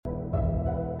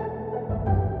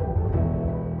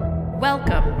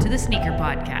Welcome to the Sneaker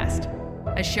Podcast,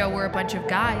 a show where a bunch of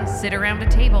guys sit around a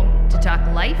table to talk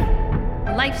life,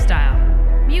 lifestyle,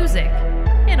 music,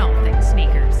 and all things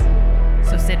sneakers.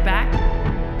 So sit back,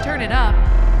 turn it up,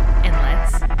 and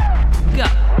let's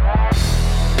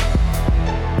go.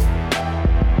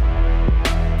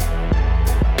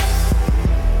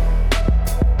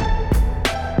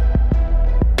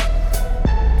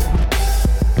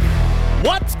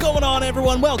 What's going on,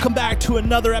 everyone? Welcome back to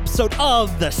another episode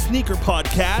of the Sneaker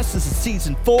Podcast. This is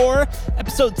Season 4,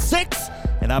 Episode 6,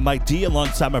 and I'm Mike D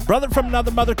alongside my brother from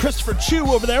another mother, Christopher Chu,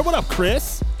 over there. What up,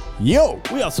 Chris? Yo.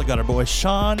 We also got our boy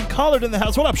Sean Collard in the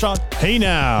house. What up, Sean? Hey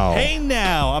now. Hey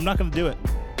now. I'm not going to do it.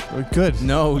 Good.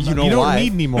 No, you don't why.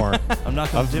 need any more I'm not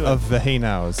going to do it. of the hey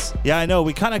nows. Yeah, I know.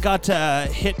 We kind of got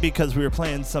hit because we were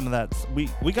playing some of that.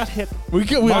 We got hit. We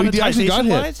actually got hit.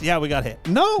 Monetization-wise? Yeah, we got hit.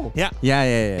 No. Yeah.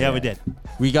 Yeah, We did.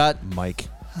 We got, Mike.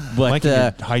 but Mike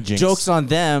and your hijinks. jokes on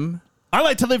them. I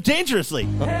like to live dangerously.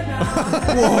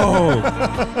 Whoa.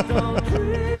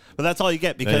 But that's all you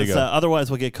get There because you go.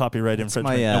 Otherwise we'll get copyright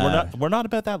infringement. my, And we're not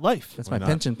about that life. That's Why my not?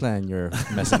 pension plan you're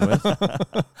messing with.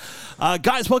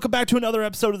 Guys, welcome back to another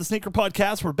episode of the Sneaker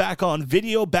Podcast. We're back on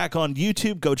video, back on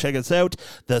YouTube. Go check us out.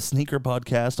 The Sneaker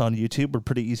Podcast on YouTube. We're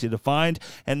pretty easy to find.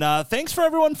 And thanks for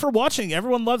everyone for watching.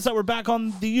 Everyone loves that we're back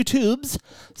on the YouTubes.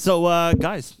 So,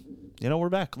 guys, we're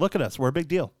back. Look at us. We're a big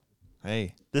deal.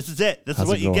 Hey. This is it. This How's is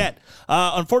what it you going? get.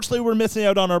 Unfortunately, we're missing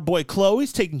out on our boy Chloe.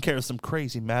 He's taking care of some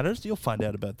crazy matters. You'll find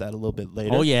out about that a little bit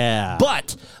later. Oh, yeah.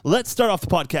 But let's start off the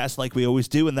podcast like we always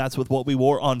do, and that's with what we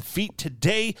wore on feet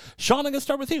today. Sean, I'm going to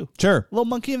start with you. Sure. Little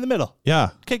monkey in the middle. Yeah.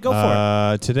 Okay, go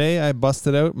for it. Today I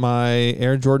busted out my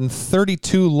Air Jordan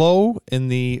 32 low in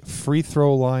the free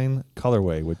throw line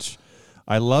colorway, which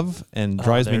I love and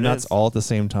drives there me it nuts is. all at the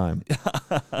same time.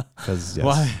 Because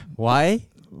Why?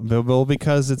 Well,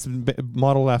 because it's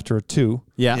modeled after a 2.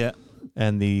 Yeah.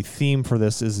 And the theme for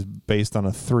this is based on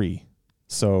a 3.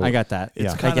 So I got that. It's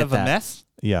Yeah. kind I get of a that. mess.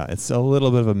 yeah, it's a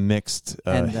little bit of a mixed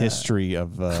And, history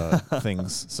of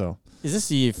things. So Is this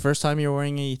the first time you're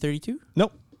wearing a 32?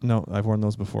 no, I've worn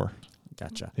those before.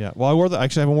 Gotcha. Yeah, well, I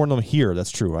haven't worn them here. That's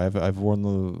true. I've worn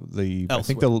the I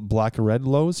think the black and red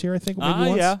lows here. I think maybe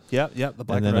once. Yeah. The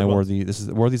black And then red I wore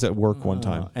one. wore these at work one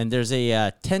time. And there's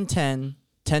a 10-10,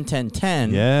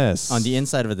 10-10-10 Yes, on the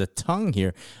inside of the tongue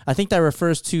here. I think that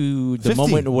refers to the 50.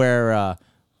 moment where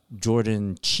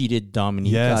Jordan cheated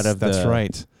Dominique Yes, out of that's the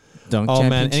right. dunk Oh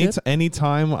man, championship.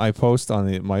 anytime I post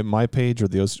on my page or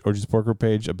the OG's Poker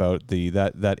page about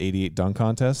that 88 dunk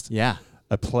contest, Yeah.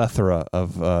 a plethora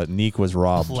of Neek was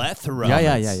robbed. Plethora.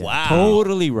 Yeah. Wow.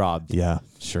 Totally robbed. Yeah,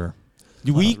 sure.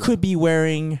 We could be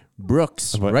wearing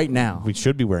Brooks But right now. We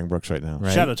should be wearing Brooks right now.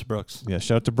 Right. Shout out to Brooks. Yeah,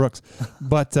 shout out to Brooks.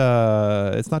 But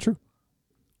it's not true.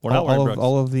 We're not wearing Brooks.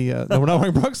 All of the no, we're not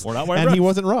wearing Brooks. We're not wearing and Brooks. he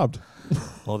wasn't robbed.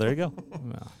 Well, there you go.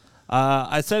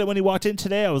 I said it when he walked in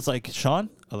today. I was like, Sean,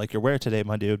 I like your wear today,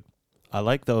 my dude. I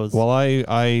like those. Well,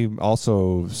 I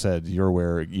also said your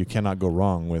wear. You cannot go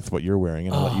wrong with what you're wearing,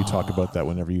 and I'll let you talk about that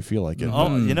whenever you feel like it.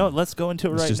 Oh, you know what? Let's go into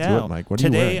it Let's right just do now. it, Mike. What are you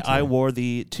today, wearing I today? wore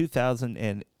the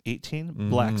 2018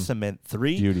 Black Cement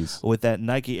 3 Beauties. with that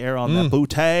Nike Air on that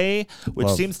bootay, which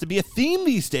Love. seems to be a theme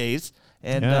these days,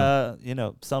 and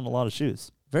selling a lot of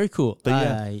shoes. Very cool. But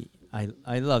yeah.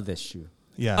 I love this shoe.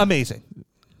 Yeah, Amazing,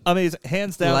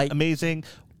 hands down, Like- amazing.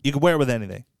 You can wear it with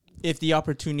anything. If the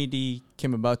opportunity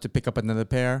came about to pick up another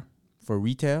pair for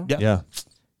retail, Yeah. yeah.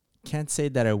 can't say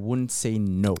that I wouldn't say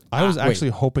no. I was Wait. actually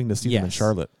hoping to see them in Yes.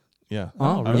 Charlotte. Yeah,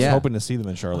 Oh, I was yeah. hoping to see them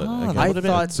in Charlotte. Oh, Again, that I would've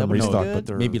been- thought that some would've been restock, good. but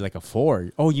they're maybe like a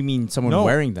 4. Oh, you mean someone No.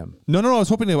 wearing them? No. I was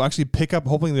hoping to actually pick up,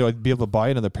 hoping that I'd be able to buy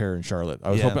another pair in Charlotte. I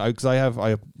was Yeah. hoping because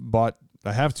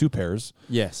I have 2 pairs,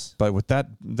 Yes. but with that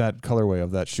colorway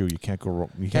of that shoe, you can't go wrong.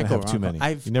 You can't go have too wrong.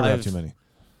 many. You never have too many.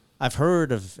 I've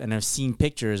heard of and I've seen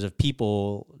pictures of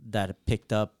people that have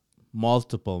picked up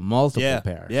multiple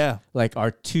pairs. Yeah. Like our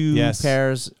 2 Yes.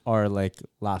 pairs are like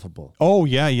laughable. Oh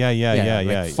yeah.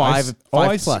 like five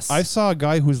plus. I saw a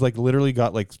guy who's like literally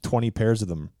got like 20 pairs of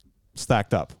them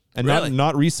stacked up and Really?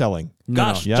 not reselling.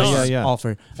 Gosh, no, darn. just Yeah. all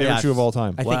for Favorite shoe of all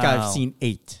time. I think Wow. I've seen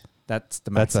 8. That's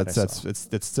the That's max. that I saw.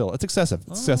 it's still it's excessive.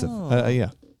 It's excessive. Yeah.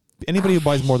 Anybody who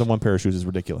buys more than 1 pair of shoes is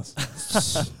ridiculous.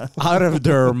 Out of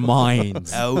their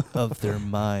minds. Out of their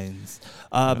minds.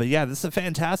 But yeah, this is a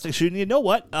fantastic shoe. And you know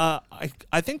what?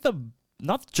 I think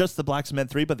not just the Black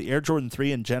Cement 3, but the Air Jordan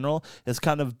 3 in general has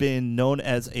kind of been known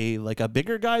as a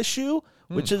bigger guy shoe,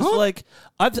 which is like,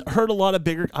 I've heard a lot of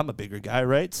I'm a bigger guy,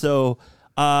 right? So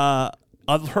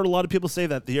I've heard a lot of people say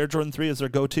that the Air Jordan 3 is their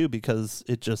go-to because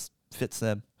it just fits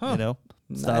them, you know?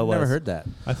 I've never heard that.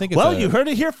 I think it's Well, you heard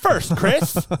it here first,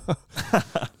 Chris.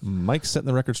 Mike's setting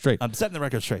the record straight. I'm setting the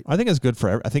record straight. I think it's good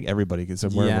for. I think everybody. It's a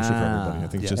wearable shoe for everybody. I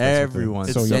think just everyone.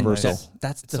 It's so It's so universal. nice.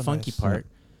 That's the so funky nice. part.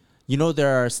 You know,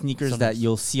 there are sneakers So that nice.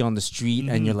 you'll see on the street,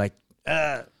 and you're like,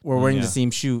 we're wearing Yeah. the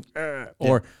same shoe,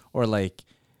 or like,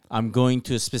 I'm going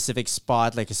to a specific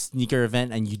spot, like a sneaker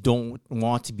event, and you don't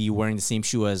want to be wearing the same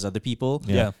shoe as other people.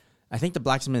 Yeah. I think the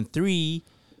Blacksman 3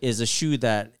 is a shoe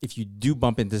that if you do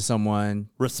bump into someone,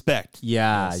 Respect. you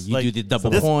Like, do the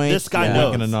double this, point. This guy Yeah.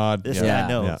 knows. Making a nod. This Yeah. guy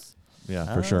knows.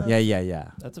 Yeah, for sure.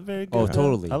 Yeah. That's a very good. Oh,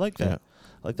 totally. I like that. Yeah.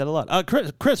 I like that a lot.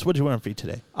 Chris, what'd you wear on feet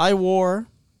today? I wore,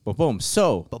 boom.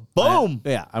 So, Boom.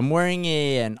 I'm wearing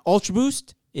an Ultra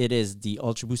Boost. It is the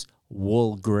Ultra Boost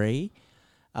Wool Gray.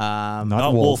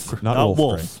 Not wolf. Not wolf.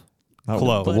 wolf. Gray. Not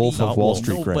Cologne. the wolf Not of Wall wolf.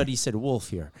 Street. Gray. Nobody said wolf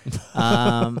here.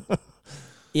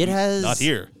 It has Not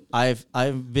here. I've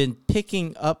been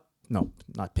picking up,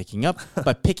 not picking up,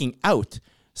 but picking out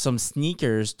some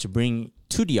sneakers to bring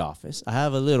to the office. I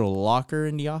have a little locker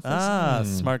in the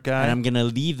office. Smart guy. And I'm gonna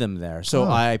leave them there. So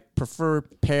I prefer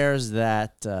pairs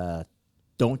that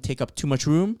don't take up too much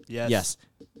room. Yes.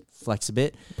 Flex a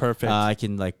bit. Perfect. I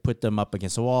can like put them up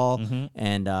against the wall.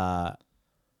 And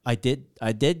I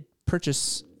did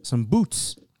purchase some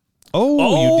boots.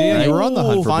 Oh, you did. You were on the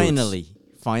hunt for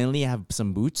Finally, I have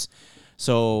some boots.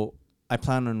 So I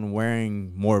plan on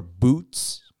wearing more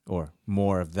boots or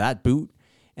more of that boot,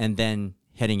 and then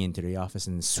heading into the office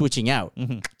and switching out.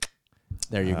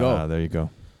 There you go. There you go.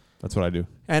 That's what I do.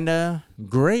 And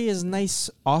gray is nice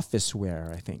office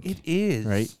wear, I think. It is.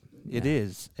 Right? It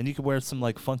is. And you can wear some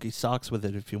like funky socks with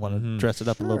it if you want to dress it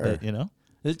up a little bit, you know?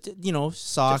 You know,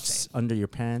 socks under your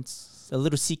pants. A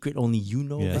little secret only you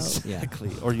know Yes. about. Yeah.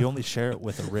 Exactly. Or you only share it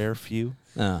with a rare few.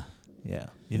 Yeah.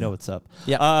 You know what's up.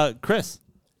 Yeah. Chris.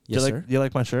 Yes, do sir. you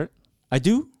like my shirt? I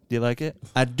do. Do you like it?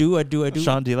 I do.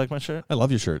 Sean, do you like my shirt? I love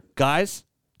your shirt. Guys,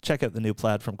 check out the new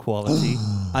plaid from Quality.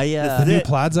 The new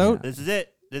plaid's out? This is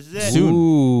it. Soon.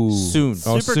 Ooh. Soon.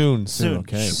 Oh, Super- soon.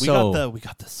 Okay. We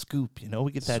got the scoop, you know?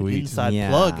 We get that Sweet. inside Yeah.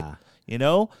 plug, you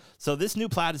know? So this new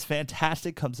plaid is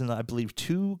fantastic. Comes in, I believe,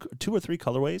 two or three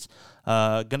colorways.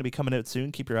 Going to be coming out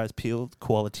soon. Keep your eyes peeled.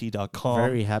 Quality.com.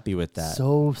 Very happy with that.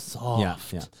 So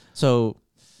soft. Yeah. So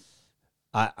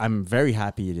I'm very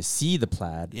happy to see the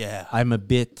plaid. Yeah. I'm a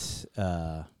bit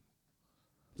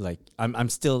like I'm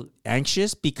still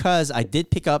anxious because I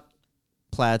did pick up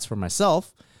plaids for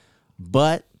myself,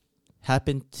 but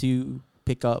happened to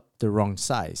pick up the wrong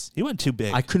size. You went too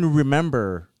big. I couldn't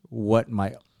remember what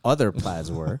my other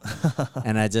plaids were,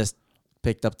 and I just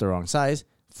picked up the wrong size.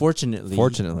 Fortunately,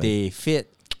 they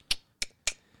fit.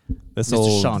 This Mr.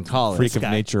 old Sean Collins. freak of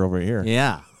Guy. nature over here.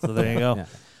 Yeah. So there you go. Yeah.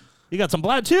 You got some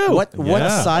plaid too. What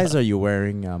Yeah. size are you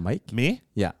wearing, Mike? Me?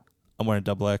 Yeah. I'm wearing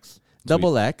double X.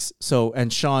 Double X. So,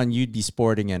 and Sean, you'd be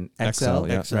sporting an XL,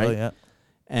 Yeah. XL, right? yeah.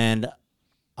 And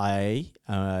I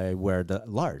wear the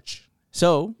large.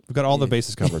 So We've got all the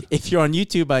bases covered. if you're on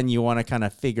YouTube and you want to kind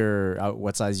of figure out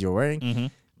what size you're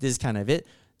wearing, this is kind of it.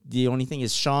 The only thing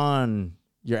is, Sean,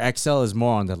 your XL is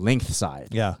more on the length side.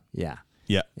 Yeah. Yeah.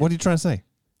 Yeah. What are you trying to say?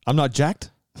 I'm not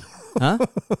jacked? Huh?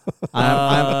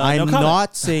 I'm no comment.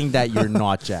 not saying that you're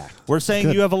not jacked. We're saying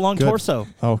Good. you have a long Good. torso.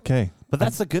 Okay. But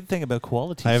that's the good thing about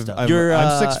Quality I'm stuff. You're,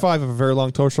 6'5", I have a very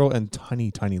long torso and tiny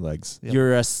legs. Yep.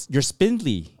 You're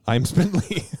spindly. I'm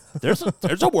spindly. There's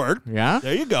a word. Yeah.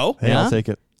 There you go. Hey, Yeah? I'll take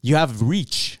it. You have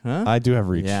reach. Huh? I do have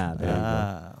reach. Yeah, there you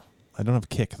go. I don't have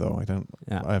kick though.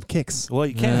 Yeah. Ah. I have kicks. Well,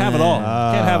 you can't have it all.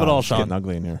 Can't have it all, It's Sean. getting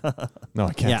ugly in here. No,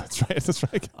 I can't. Yeah. That's right. That's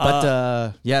right.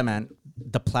 But yeah, man,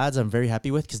 the plaids I'm very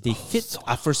happy with because they fit.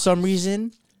 For some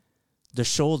reason, the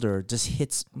shoulder just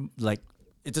hits like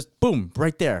it just boom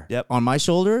right there. Yep. On my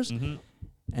shoulders,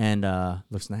 and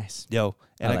looks nice. Yo,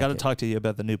 and I I like got to it. talk to you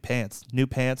about the new pants. New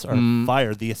pants are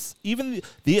fire. Even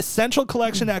the essential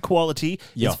collection at Quality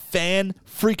Yo. is fan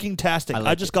freaking tastic. I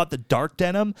like just got the dark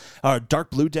denim, or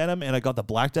dark blue denim, and I got the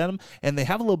black denim, and they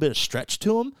have a little bit of stretch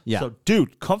to them. Yeah. So,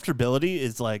 dude, comfortability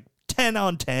is like 10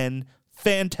 on 10.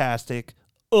 Fantastic.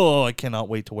 Oh, I cannot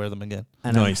wait to wear them again.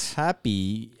 And Nice. I'm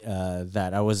happy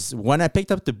that when I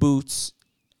picked up the boots,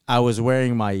 I was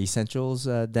wearing my essentials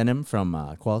denim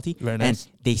from Quality, Very nice.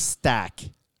 and they stack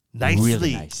Nicely.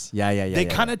 really nice. Yeah. They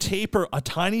kind of taper a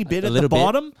tiny bit A at the little bit.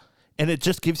 bottom, and it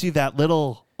just gives you that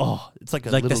little, it's like a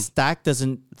like little, the stack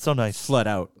doesn't it's so nice. flood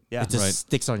out. Yeah. It just Right.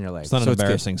 sticks on your leg. It's not So an good.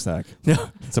 embarrassing stack. No.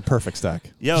 It's a perfect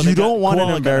stack. Yo, You they got- don't want an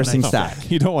Koala got a embarrassing nice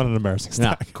stack. You don't want an embarrassing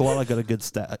Yeah. stack. Koala got a good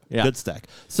stack. Yeah. Good stack.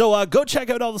 So go check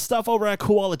out all the stuff over at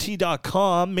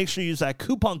Quality.com. Make sure you use that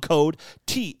coupon code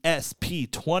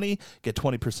TSP20. Get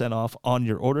 20% off on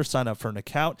your order. Sign up for an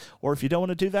account. Or if you don't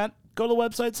want to do that, go to the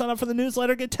website, sign up for the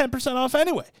newsletter, get 10% off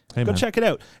anyway. Hey, go man. check it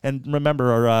out. And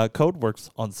remember, our code works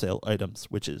on sale items,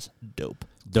 which is dope.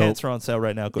 Pants are on sale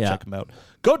right now. Go check them out.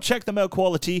 Go check them out,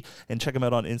 Quality, and check them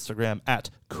out on Instagram at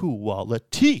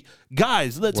Quality.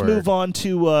 Guys, let's move on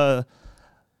to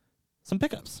some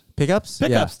pickups. Pickups?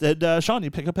 Did Sean,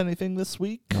 you pick up anything this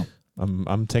week? No.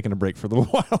 I'm taking a break for a little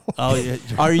while. Oh, yeah.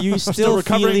 Are you Still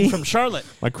recovering feeling from Charlotte?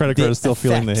 My credit card The is still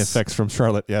feeling the effects. effects from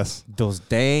Charlotte. Yes. those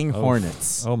dang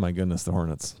Hornets? Oh my goodness, the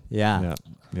Hornets. Yeah.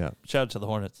 Yeah. Shout out to the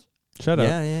Hornets. Shut up.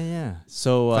 Yeah.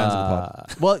 So, Fans of the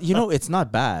pod. well, it's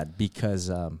not bad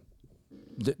because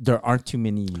there aren't too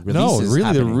many releases. No, really.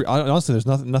 happening. Honestly, there's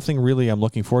nothing really I'm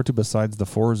looking forward to besides the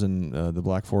fours and the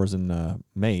black fours in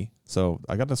May. So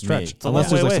I got to stretch. So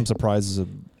Unless there's wait. some surprises of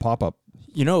pop-up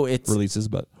It's releases,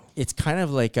 but it's kind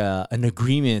of like an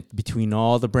agreement between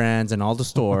all the brands and all the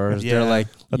stores. Yeah. They're like,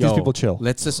 Let these people chill.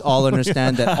 Let's just all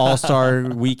understand that All-Star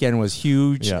Weekend was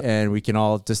huge, Yeah. and we can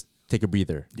all just take a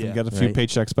breather. Yeah. you got a few Right.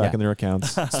 paychecks back Yeah. in their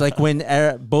accounts. It's like when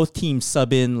both teams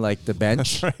sub in like the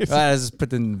bench. That's right. Let's just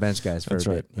put in the bench guys for That's a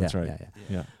right. bit. That's Yeah, right.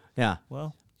 Yeah. Yeah.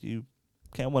 Well, you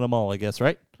can't win them all, I guess,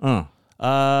 right? Yeah.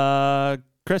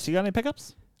 Chris, you got any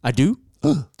pickups? I do. Do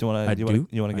you want I to do.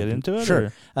 get into it?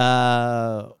 Sure.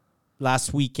 or-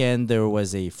 Last weekend there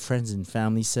was a friends and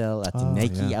family sale at the Oh,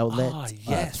 Nike yeah. outlet Oh,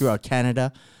 yes. throughout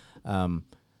Canada.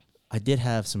 I did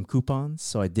have some coupons,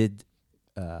 so I did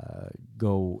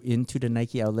go into the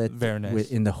Nike outlet Very nice.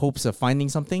 in the hopes of finding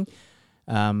something.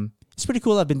 It's pretty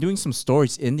cool. I've been doing some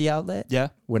stories in the outlet Yeah.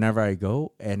 whenever I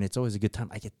go, and it's always a good time.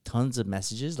 I get tons of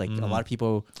messages, like a lot of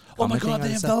people. Oh my commenting God, on they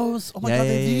have stuff. those. Oh my God, they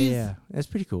have these. Yeah. It's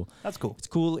pretty cool. That's cool. It's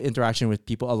cool interaction with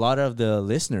people. A lot of the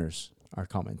listeners are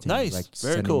commenting. Nice. Like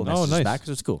Very sending cool. messages nice. back,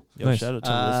 so it's cool. Yo, Nice. shout out to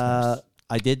the listeners.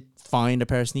 I did find a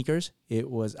pair of sneakers. It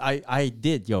was I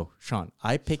did, Sean.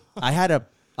 I had a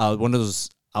one of those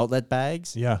outlet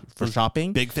bags Yeah. for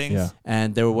shopping. Big things. Yeah.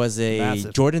 And there was a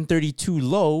Massive. Jordan 32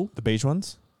 low. The beige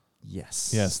ones?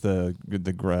 Yes. Yes, the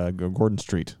Gordon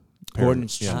Street. pair. Gordon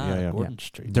Street. Yeah. Gordon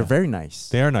Street. They're very nice.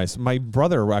 They are nice. My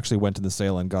brother actually went to the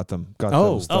sale and got them. Got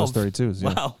Oh. those 32s.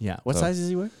 Yeah. Wow. Yeah. What So- size does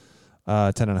he wear?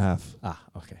 10 and a half. Ah,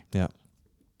 okay. Yeah.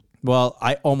 Well,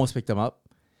 I almost picked them up.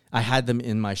 I had them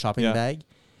in my shopping Yeah. bag.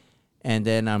 And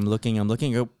then I'm looking, I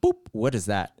go, boop, what is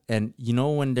that? And you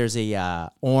know when there's a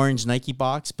orange Nike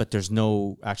box, but there's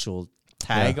no actual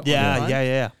tag on the Yeah, front?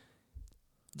 yeah.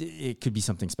 It could be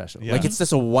something special. Yeah. Like it's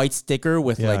just a white sticker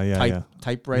with Yeah, like yeah,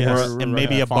 typewriter. Yes. And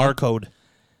maybe a font. barcode.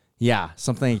 Yeah,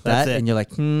 something like That's that. it. And you're like,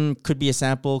 could be a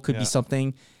sample, could be Yeah.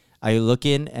 something. I look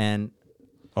in and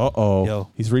Uh-oh. Yo.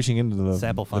 He's reaching into the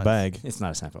Sample the finds. bag. it's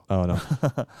not a sample. Oh, no.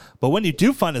 But when you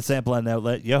do find a sample on an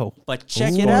outlet, yo. But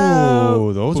check it Ooh,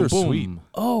 out. those Boom, are boom. sweet.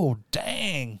 Oh,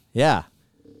 dang. Yeah.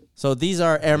 So these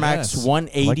are Air Max Yes.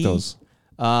 180. I like those.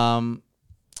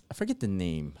 I forget the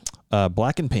name.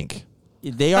 Black and pink.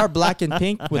 They are black and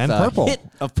pink with And a purple. hit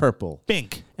of purple.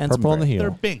 Bink. And Purple some on the gray. heel.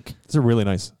 They're bink. These are really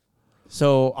nice.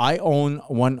 So I own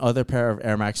one other pair of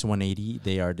Air Max 180.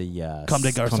 They are the Comme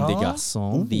des Garçons? Comme des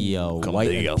Garçons, the Comme white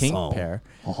des and pink Garçons. pair.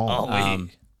 Oh,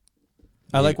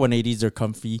 I like 180s. They're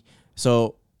comfy.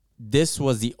 So this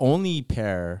was the only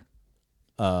pair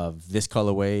of this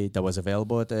colorway that was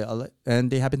available at the outlet,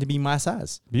 and they happen to be my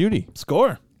size. Beauty.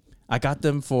 Score. I got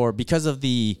them because of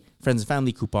the friends and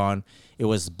family coupon. It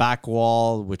was back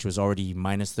wall, which was already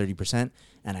minus 30%,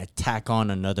 and I tack on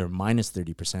another minus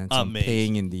 30%. So I'm Amazing.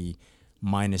 paying in the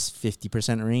minus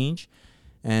 50% range,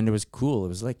 and it was cool. It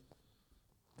was like,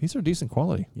 These are decent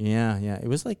quality. yeah, it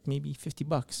was like maybe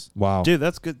 $50 Wow. Dude,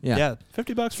 that's good. Yeah. Yeah.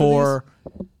 $50 for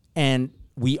and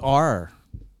we are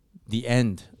the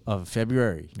end of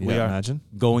February. Yeah, we are. Imagine.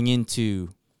 Going into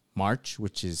March,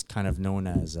 which is kind of known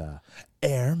as these.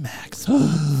 Air Max.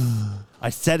 I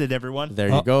said it, everyone. there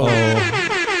you go.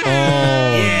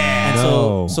 Yeah. And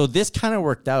No. so this kind of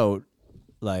worked out.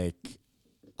 Like,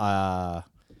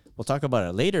 we'll talk about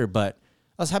it later. But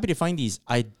I was happy to find these.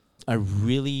 I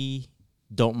really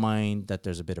don't mind that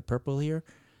there's a bit of purple here,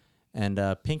 and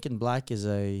pink and black is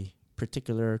a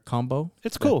particular combo.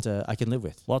 It's cool. that, I can live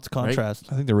with. Lots of contrast.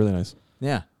 I think they're really nice.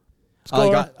 Yeah.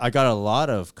 Score. I got a lot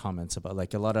of comments about,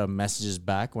 like, a lot of messages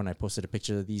back when I posted a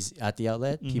picture of these at the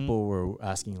outlet. People were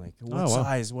asking, like, what Oh, wow.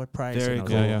 size, what price? Very And I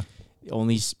was cool. like, Yeah.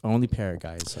 Only pair,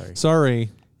 guys. Sorry. Sorry.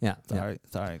 Yeah.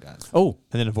 Sorry, guys. Oh,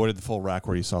 And then avoided the full rack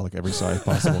where you saw like every size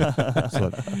possible. So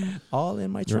that- all in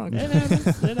my trunk. It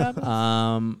happens. It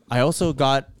happens. I also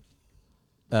got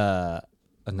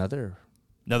another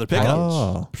Another pickup.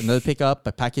 Oh. pickup,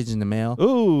 a package in the mail.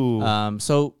 Ooh.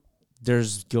 So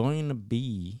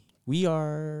we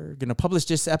are going to publish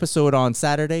this episode on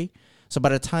Saturday. So by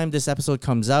the time this episode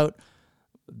comes out,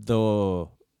 the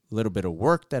little bit of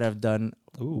work that I've done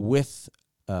with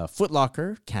Foot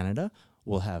Locker Canada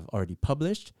will have already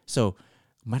published. So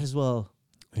might as well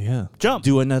Jump.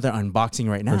 do another unboxing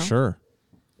right now. For sure.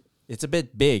 It's a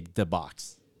bit big, the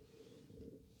box.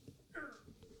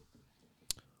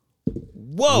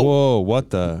 Whoa. Whoa! What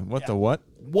the what?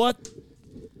 What?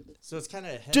 So it's kind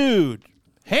of heavy. Dude.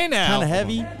 Hey now. Kind of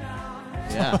heavy.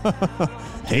 Yeah.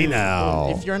 Hey now.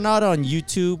 If you're not on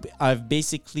YouTube,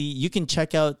 you can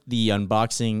check out the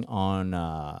unboxing on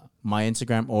my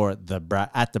Instagram or at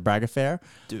the Bragg Affair.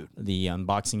 Dude. The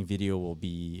unboxing video will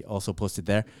be also posted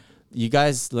there. You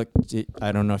guys look,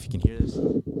 I don't know if you can hear this.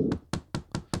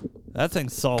 That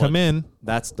thing's solid. Come in.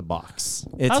 That's the box.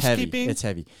 It's heavy. Housekeeping. It's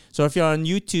heavy. So if you're on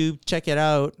YouTube, check it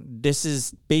out. This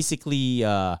is basically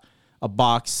a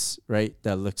box, right,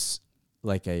 that looks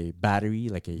like a battery,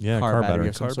 like a car battery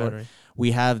of some Car sort. battery.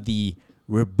 We have the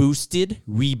reboosted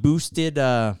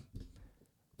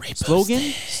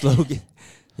slogan.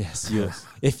 Yes,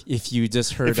 if you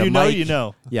just heard If a you know, mic, you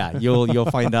know. yeah, you'll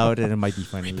find out, and it might be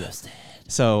funny.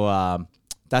 So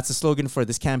that's the slogan for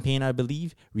this campaign, I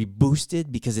believe.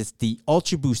 Reboosted because it's the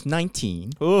Ultra Boost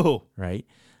 19, Ooh. right?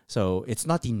 So it's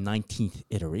not the 19th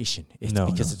iteration. It's No,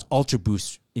 because no. it's Ultra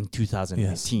Boost in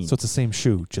 2019. Yes. So it's the same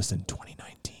shoe, just in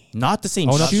 2019. Not the same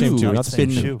Oh, not the shoe. same shoe, not the It's same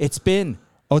been shoe. it's been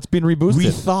Oh, it's been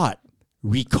reboosted. rethought,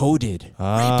 recoded.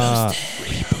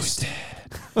 Reboosted.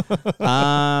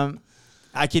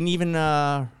 I can even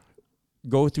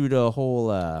go through the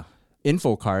whole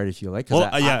info card if you like, because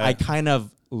Well, yeah. I kind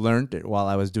of learned it while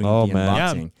I was doing Oh, the man.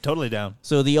 Yeah, unboxing. I'm totally down.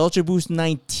 So the Ultra Boost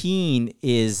 19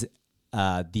 is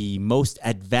the most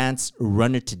advanced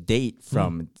runner to date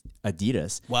from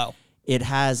Adidas. Wow. It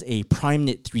has a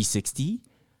PrimeKnit 360,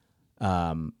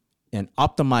 an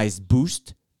optimized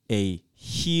boost, a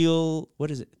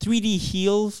 3D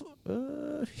heel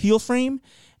frame,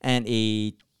 and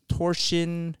a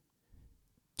torsion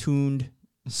tuned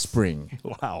spring.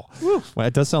 Wow. Well,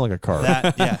 it does sound like a car.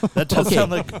 That does Okay.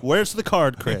 sound like, where's the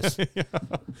card, Chris?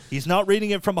 He's not reading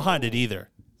it from behind it either.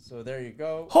 So there you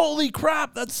go. Holy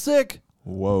crap, that's sick.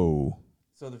 Whoa.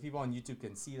 So the people on YouTube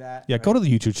can see that. Yeah, go to the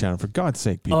YouTube channel for God's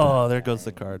sake, people. Oh, there goes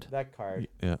the card. that card.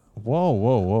 Yeah.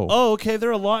 Whoa. Oh, okay, they're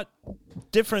a lot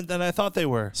different than I thought they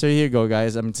were. So here you go,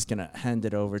 guys. I'm just gonna hand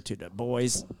it over to the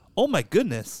boys. Oh my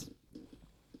goodness.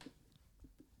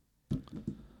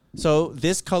 So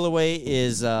this colorway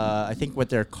is, I think, what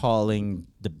they're calling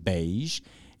the beige.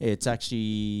 It's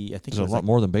actually, I think, There's a lot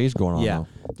more than beige going on. Yeah,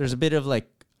 Though. there's a bit of like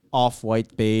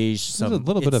off-white beige. a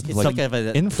little bit of, it's like, like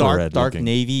a infrared dark looking.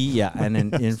 navy, yeah, and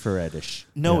an infraredish.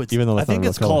 No, Yeah, it's even though I that's not think a real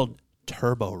it's color. called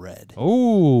Turbo Red.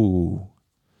 Oh.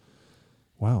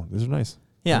 Wow, these are nice.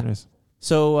 Yeah. Very nice.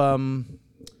 So I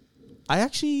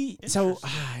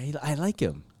like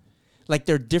them. Like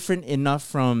they're different enough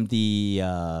from the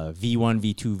V1,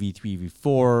 V2, V3,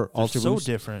 V4 They're Ultra so Boost.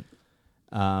 different.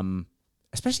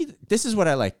 Especially, this is what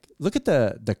I like. Look at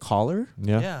the collar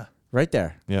Yeah. right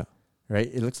there. Yeah. Right,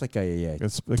 it looks like a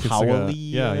It's like towel-y,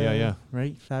 yeah.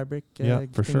 right, fabric Yeah,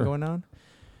 for thing sure. going on.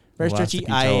 Very stretchy.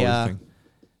 Elasticy towel thing.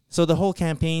 So the whole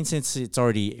campaign, since it's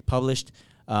already published,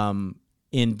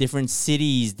 in different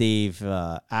cities, they've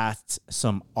asked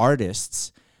some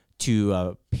artists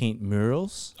to paint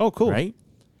murals. Oh, cool. Right?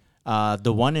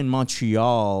 The one in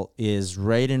Montreal is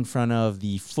right in front of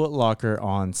the Foot Locker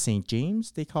on St.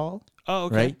 James, they call. Oh,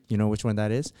 okay. Right? You know which one that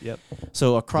is? Yep.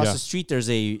 So across Yeah. the street, there's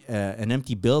an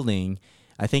empty building.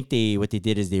 I think what they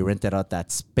did is they rented out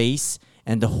that space,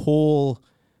 and the whole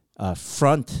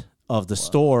front of the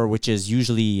store, which is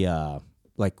usually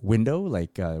like window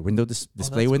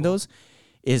display cool. windows,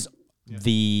 is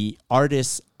the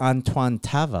artist Antoine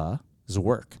Tava's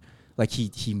work. Like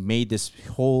he made this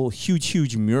whole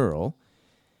huge mural,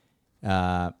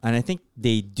 and I think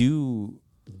they do.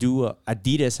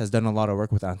 Adidas has done a lot of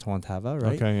work with Antoine Tava,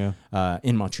 right? Okay, yeah.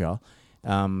 In Montreal.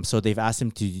 So they've asked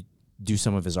him to do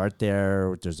some of his art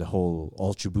there. There's a whole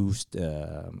Ultra Boost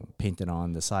painted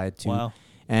on the side too. Wow.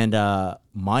 And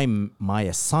my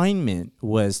assignment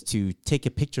was to take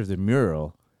a picture of the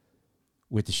mural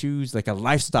with the shoes, like a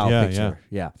lifestyle picture.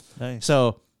 Yeah. Nice.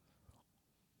 So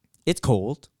it's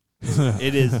cold.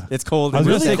 It is. It's cold. I was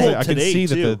really going to say, cold I can today, see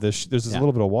too. that there's this Yeah.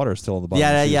 little bit of water still in the bottom.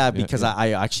 of the Yeah, shoes. because I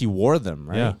actually wore them,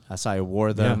 right? Yeah. So I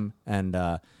wore them, and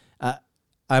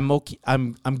I'm okay.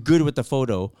 I'm good with the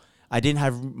photo. I didn't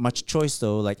have much choice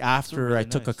though. Like after really I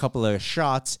took a nice. couple of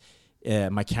shots,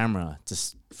 my camera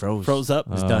just froze. Froze up.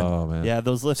 It's Oh, done. man. Yeah,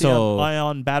 those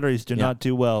lithium-ion batteries do Yeah. not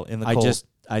do well in the I cold.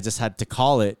 just had to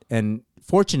call it, and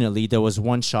fortunately there was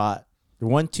one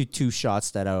to two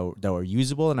shots that were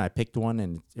usable, and I picked one,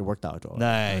 and it worked out. All right.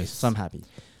 Nice. So I'm happy.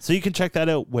 So you can check that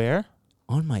out where?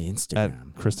 on my At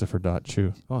Instagram.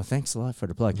 Christopher.chu. Oh, thanks a lot for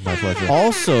the plug. My pleasure.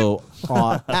 Also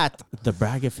at the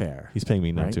Bragg Affair. He's paying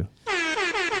me now Right. too.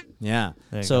 Yeah.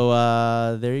 There you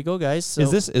So there you go, guys. So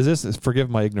Is this? Forgive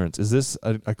my ignorance. Is this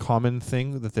a common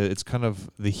thing that it's kind of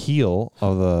the heel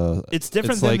of the? It's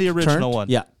different it's than like the original turned? one.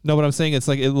 Yeah. No, but I'm saying it's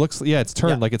like it looks. Yeah, it's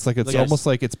turned. Yeah. Like it's Look, almost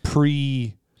like it's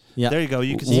pre Yeah. There you go.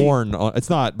 You can see. worn. It's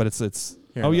not, but it's.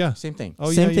 Here, oh look, yeah. Same thing. Oh,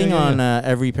 Same yeah, thing yeah, on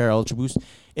every pair of Ultra Boost.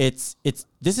 This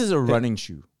is a running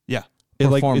shoe. Yeah. It's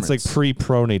like Performance.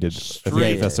 pre-pronated. I think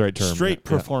Straight- that's the right term. Straight Yeah.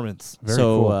 performance. Very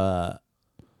so cool.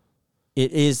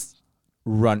 it is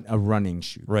a running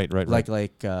shoe. Right.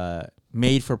 Like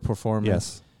made for performance.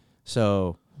 Yes.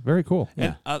 So Very cool.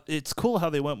 yeah. And, it's cool how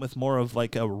they went with more of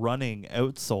like a running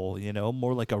outsole,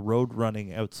 more like a road running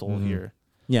outsole Mm-hmm. here.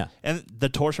 Yeah. And the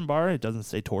torsion bar, it doesn't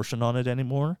say torsion on it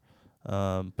anymore.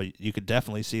 But you could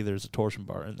definitely see there's a torsion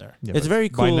bar in there. Yeah, It's but very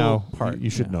By cool now, part, you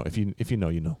should yeah. know. If you know,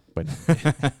 you know. By now,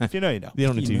 If you know, you know. you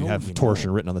don't If need you to know, have you torsion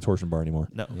know. written on the torsion bar anymore.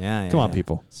 No. Yeah. Come on, yeah.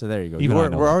 people. So there you go. Even I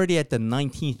know We're that. already at the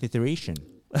 19th iteration.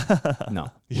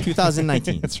 No,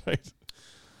 2019. That's right.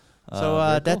 So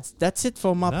very cool. that's it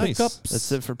for my Nice. pickups.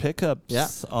 That's it for pickups. Yeah.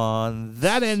 On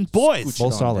that end, boys. Scooch Well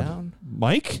it on solid. down.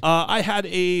 Mike. I had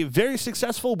a very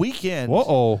successful weekend.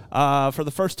 Whoa. For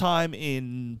the first time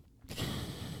in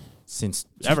Since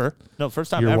ever. No,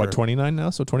 first time You're ever. what, 29 now?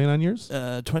 So 29 years?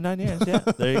 29 years, yeah.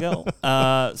 There you go.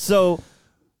 So,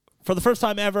 for the first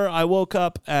time ever, I woke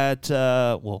up at,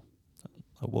 I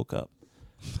woke up.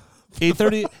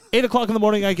 8:30, 8 o'clock in the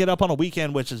morning, I get up on a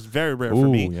weekend, which is very rare for Ooh,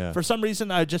 me. yeah. For some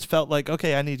reason, I just felt like,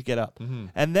 okay, I need to get up.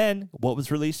 And then, what was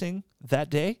releasing that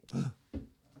day?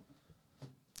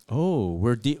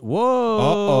 whoa.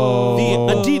 Uh-oh.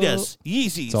 The Adidas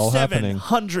Yeezy It's all happening.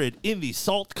 700 in the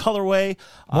salt colorway.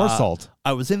 More salt.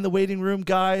 I was in the waiting room,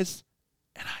 guys,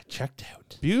 and I checked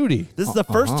out. Beauty. This is the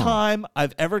first time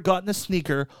I've ever gotten a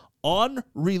sneaker on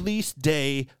release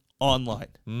day online.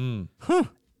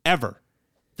 Ever.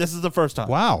 This is the first time.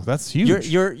 Wow, that's huge.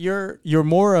 You're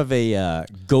more of a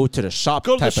go to the shop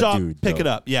Go to the type shop, of dude. pick though. it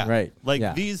up. Yeah. Right. Like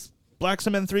Yeah. these Black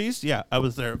Cement 3s, yeah, I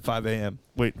was there at 5 a.m.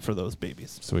 waiting for those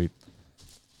babies. Sweet.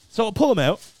 So I'll pull them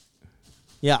out.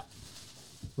 Yeah.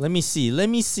 Let me see.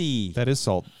 That is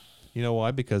salt. You know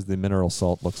why? Because the mineral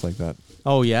salt looks like that.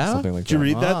 Oh yeah. Something like Did you that.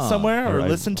 read that Ah. somewhere or I-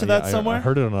 listen to yeah, that somewhere? I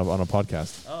heard it on a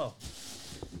podcast. Oh.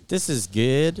 This is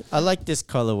good. I like this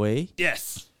colorway.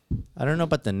 Yes. I don't know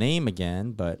about the name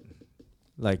again, but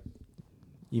like,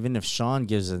 even if Sean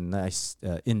gives a nice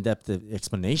in-depth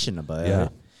explanation about Yeah.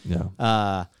 it,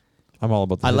 Yeah. I'm all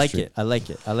about the I like history. it. I like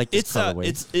it. I like this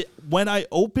colorway. When I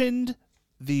opened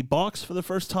the box for the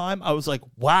first time, I was like,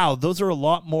 wow, those are a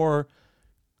lot more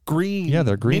green. Yeah,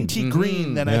 they're green. Minty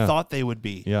green than I Yeah. thought they would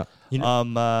be. Yeah.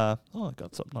 I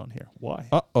got something on here. Why?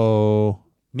 Uh-oh.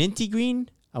 Minty green?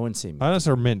 I wouldn't say mint. I don't know if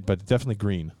they're mint, but definitely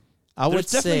green. I would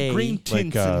There's definitely say green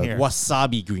tints like, in here.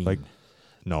 wasabi green. Like,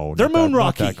 no. They're not that- moon not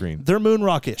rocky. that green. They're moon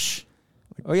rockish.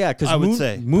 oh yeah, because I would moon,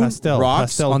 say. moon Pastel-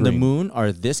 rocks pastel on the green. moon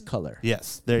are this color.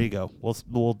 Yes, there you go. We'll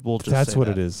just That's say what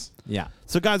that. it is. Yeah.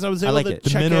 So guys, I was I able like to it. The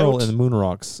check mineral out. in the moon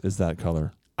rocks is that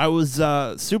color. I was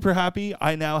super happy.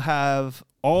 I now have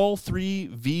all 3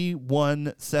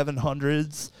 V1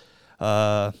 700s.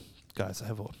 Guys, I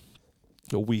have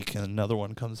a week and another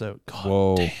one comes out. God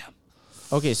Whoa. damn.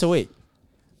 Okay, so wait.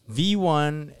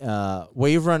 V1,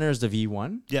 Wave Runner is the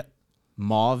V1. Yeah.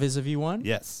 Mauve is a V1.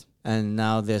 Yes. And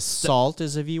now this Salt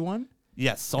is a V1.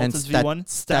 Yes. Salt and is V1.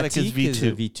 Static is Statique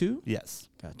V2. a V2. Yes.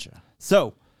 Gotcha.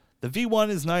 So the V1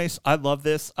 is nice. I love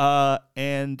this.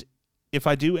 And if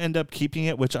I do end up keeping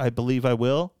it, which I believe I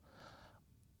will,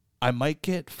 I might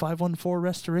get 514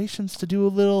 Restorations to do a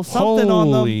little something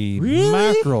on them. Holy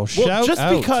mackerel. Well, Shout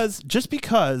out. just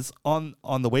because on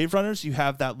the Wave Runners you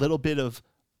have that little bit of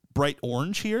bright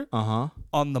orange here. Uh-huh.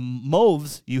 On the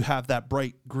Mauves you have that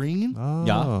bright green. Oh.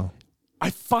 Yeah. I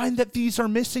find that these are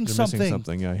missing They're something. missing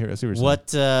something. Yeah, here, I see what you're saying.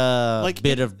 What Like-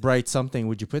 bit of bright something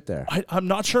would you put there? I'm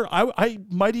not sure. I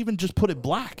might even just put it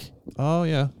black, Oh,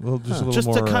 yeah. Well, just a little just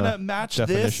more to kind of match this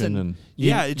definition and, and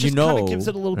yeah, You- it just you kind of know- gives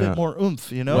it a little Yeah. bit more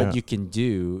oomph. You know. What Yeah. you can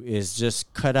do is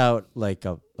just cut out like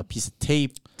a piece of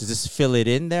tape to just fill it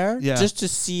in there, Yeah. just to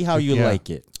see how you Yeah.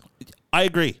 like it. I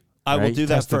agree. I will Right? do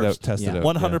that test it out. first. Test Yeah. it out.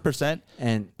 100%.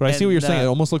 And But I see what you're And, saying. It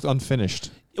almost looked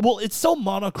unfinished. Well, it's so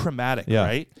monochromatic, Yeah.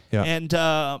 right? Yeah. And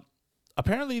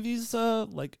apparently these I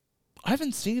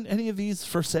haven't seen any of these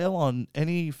for sale on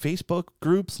any Facebook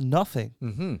groups. Nothing.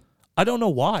 mm-hmm. I don't know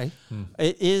why.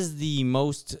 It is the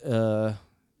most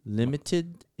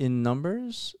limited in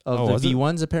numbers of Oh, was the it?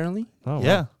 V1s, apparently. Oh, wow.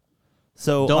 Yeah.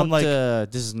 So Don't I'm like,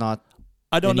 this is not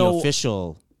I don't any know.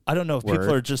 official. I don't know if people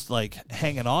word. are just like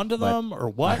hanging on to them or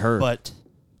what. heard. But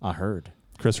I heard.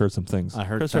 Chris heard some things. I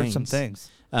heard Chris things. heard some things.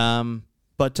 Um,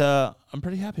 But I'm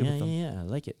pretty happy with them. I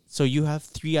like it. So you have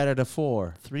 3 out of the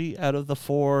 4. 3 out of the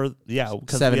 4. Yeah,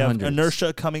 because we have 700s.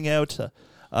 Inertia coming out.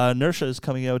 Inertia is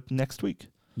coming out next week.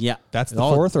 Yeah. That's the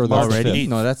 4th or that's the already? 5th?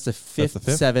 No, that's the 5th, the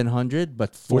 5th? 700,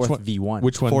 but 4th V1.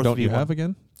 Which one 4th don't you V1. have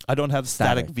again? I don't have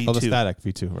Static Static. V2. Oh, the static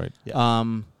V2, right. Yeah.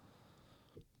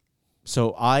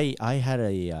 So I had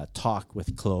a talk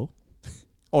with Chloe,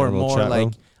 or A little more chat like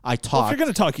room? I Well, if talked. you're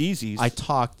going to talk easies. I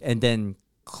talked, and then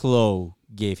Chloe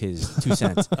gave his 2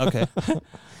 cents. Okay.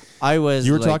 I was.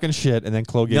 You were like, talking shit, and then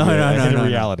Chloe gave No, you no, a no, hit of no, no.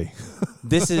 reality.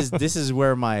 This is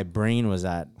where my brain was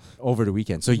at over the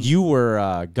weekend. So you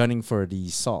were gunning for the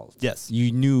salt. Yes.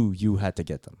 You knew you had to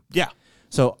get them. Yeah.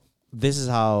 So this is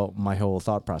how my whole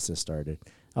thought process started.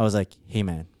 I was like, hey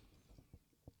man,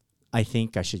 I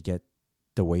think I should get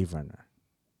the Wave Runner.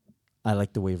 I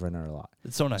like the Wave Runner a lot.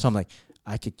 It's so nice. So I'm like,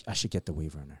 I should get the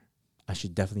Wave Runner. I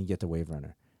should definitely get the Wave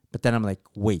Runner. But then I'm like,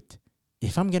 wait,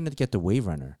 if I'm gonna get the Wave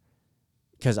Runner,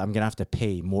 because I'm gonna have to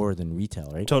pay more than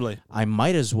retail, right? Totally. I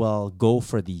might as well go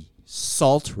for the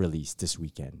salt release this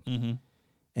weekend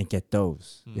and get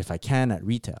those if I can at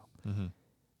retail.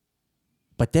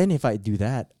 But then if I do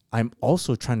that, I'm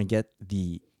also trying to get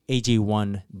the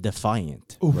AJ1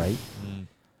 Defiant, right?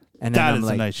 And That I'm is a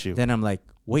like, nice shoe. Then I'm like,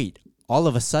 wait, all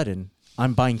of a sudden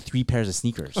I'm buying 3 pairs of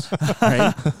sneakers,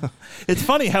 right? It's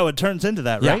funny how it turns into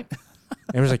that, Yeah. right?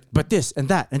 And it was like, but this and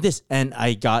that and this. And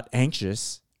I got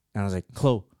anxious and I was like,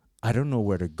 Chloe, I don't know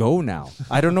where to go now.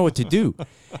 I don't know what to do.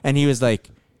 And he was like,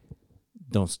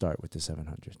 don't start with the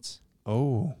 700s.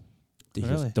 Oh. He goes,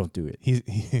 Really? don't do it.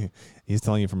 He's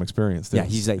telling you from experience. Yeah,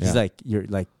 he's like you're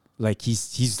like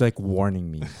he's like warning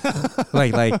me.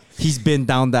 like he's been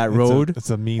down that road. It's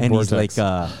a mean and vortex.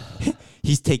 he's like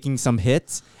he's taking some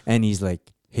hits and he's like,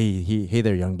 hey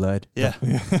there, young blood. Yeah.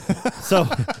 So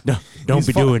No, don't He's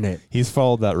be doing it. He's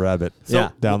followed that rabbit Yeah.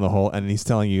 down the hole, and he's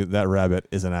telling you that rabbit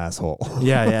is an asshole.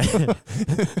 Yeah.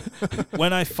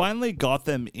 when I finally got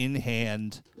them in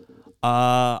hand,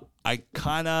 I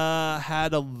kind of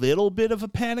had a little bit of a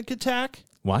panic attack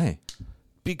Why?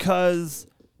 because,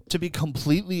 to be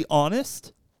completely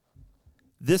honest,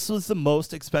 this was the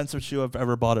most expensive shoe I've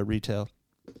ever bought at retail.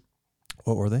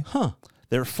 What were they? Huh.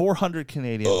 They're 400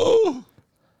 Canadian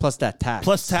Plus that tax.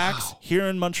 plus tax. Here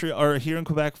in Montreal or here in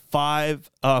Quebec,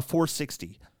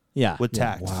 460 yeah. with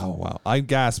yeah. tax. Wow. I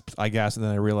gasped, and then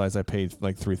I realized I paid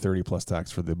like $330 plus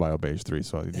tax for the Bio Beige 3,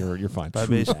 so you're fine. By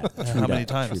True base- that. how True many that.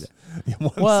 times? True that.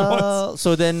 Once. Well,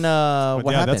 so then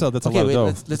what yeah, happened? that's a lot of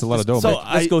dough. That's a lot of dough. So mate.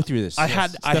 Let's I- go through this. I Yes.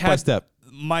 had Step by step.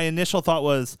 My initial thought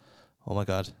was, oh my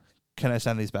God, can I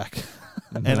send these back?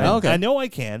 And Okay. I know I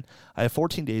can. I have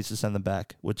 14 days to send them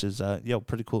back, which is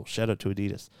pretty cool. Shout out to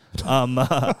Adidas.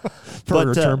 For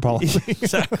return policy.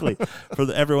 Exactly. For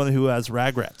everyone who has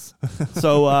regrets.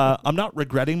 So I'm not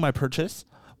regretting my purchase,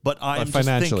 but I'm just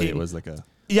financially, thinking, it was like a.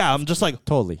 yeah, I'm just like,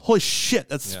 Totally. holy shit,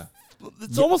 it's Yeah.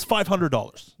 almost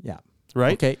 $500, Yeah.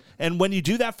 right? Okay. And when you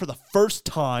do that for the first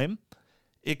time,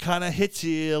 it kind of hits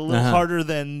you a little harder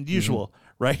than usual,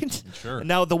 right? Sure.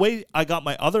 Now the way I got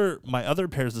my other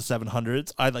pairs of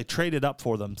 700s, I like traded up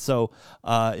for them, so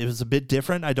it was a bit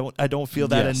different. I don't feel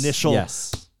that Yes. initial,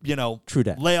 Yes. True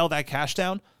that. lay all that cash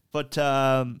down. But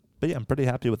yeah, I'm pretty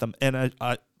happy with them. And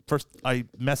I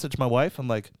messaged my wife. I'm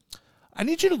like, I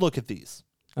need you to look at these.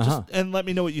 And let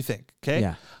me know what you think, okay?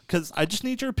 Yeah. Because I just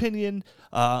need your opinion.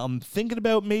 I'm thinking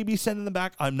about maybe sending them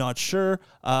back. I'm not sure.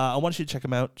 I want you to check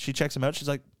them out. She checks them out. She's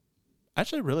like,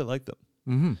 actually, I really like them.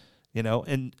 Mm-hmm.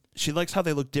 And she likes how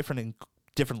they look different in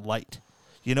different light.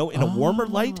 In a warmer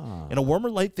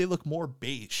light, they look more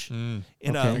beige. In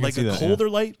Okay. I can see a that, colder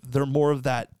light, they're more of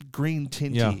that green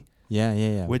tinty.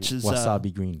 Yeah. Which is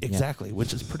wasabi green. Yeah. Exactly,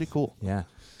 which is pretty cool. Yeah.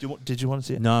 Did you want to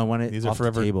see it? No, I want it These are off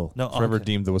forever, the table. No, forever okay.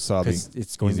 deemed the wasabi. Because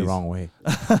it's going the Yeezys. wrong way.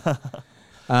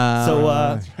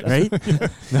 So, right?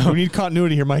 We need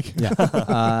continuity here, Mike.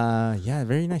 Yeah,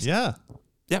 very nice. Yeah.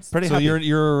 Yeah, pretty So happy.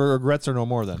 your regrets are no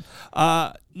more then.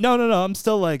 No. I'm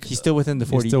still like He's still within the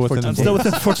 40. still within 14 I'm the still days.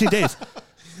 within 14 days.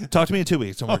 Talk to me in 2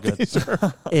 weeks and we're good. Sure.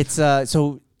 It's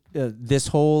this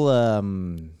whole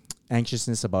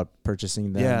anxiousness about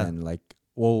purchasing them Yeah. and like,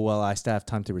 well, I still have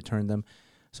time to return them.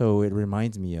 So it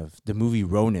reminds me of the movie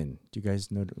Ronin. Do you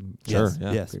guys know? Sure. Yes,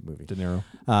 Yeah. yes. Great movie. De Niro.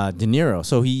 De Niro.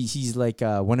 So he's like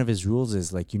one of his rules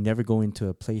is like you never go into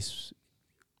a place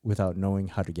without knowing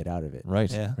how to get out of it. Right.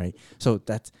 Yeah. Right. So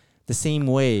that's the same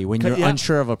way when you're Yeah.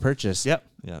 unsure of a purchase. Yep.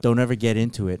 Yeah. Don't ever get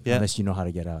into it Yeah. unless you know how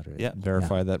to get out of it. Yeah.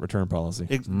 Verify that return policy.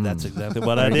 That's exactly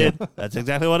what I did. That's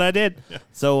exactly what I did.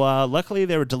 So luckily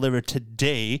they were delivered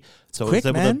today, so I Quick, was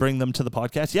able to man. bring them to the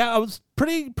podcast. Yeah, I was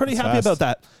pretty That's happy fast. about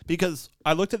that because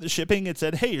I looked at the shipping. It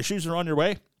said, "Hey, your shoes are on your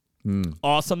way."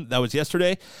 Awesome. That was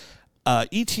yesterday.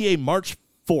 ETA March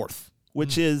 4th,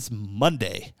 which is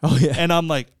Monday. Oh, yeah. And I'm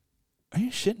like, are you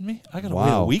shitting me? I gotta wait a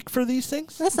Wow. week for these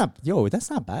things, That's not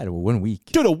bad. 1 week.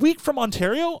 dude. A week from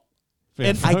Ontario.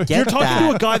 And I get you're talking that.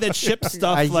 to a guy that ships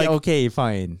stuff Okay,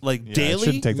 fine. like Yeah, it daily.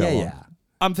 shouldn't take that Yeah, long. yeah.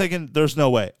 I'm thinking there's no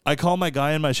way. I call my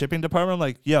guy in my shipping department. I'm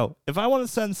like, yo, if I want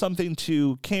to send something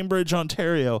to Cambridge,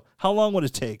 Ontario, how long would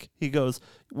it take? He goes,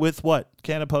 with what?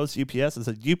 Canada Post, UPS? I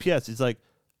said, UPS. He's like,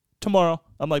 tomorrow.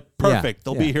 I'm like, perfect.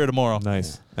 They'll be yeah. here tomorrow.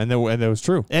 Nice. And that was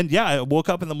true. And yeah, I woke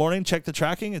up in the morning, checked the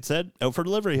tracking. It said out for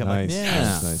delivery. I'm Nice. like, Yeah.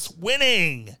 yes, Nice.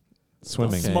 winning.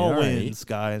 Swimming. The small all right. wins,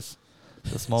 guys.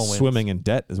 The small wins. Swimming in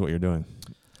debt is what you're doing.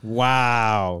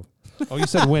 Wow. Oh, you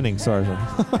said winning. Sorry.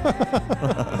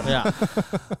 Yeah.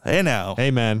 Hey now.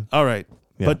 Hey, man. All right.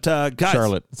 Yeah. But guys,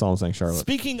 Charlotte. That's all I'm saying, Charlotte.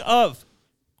 speaking of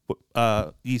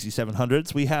Easy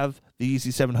 700s, we have the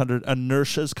Easy 700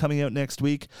 Inertias coming out next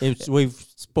week. We've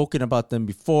spoken about them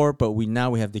before, but now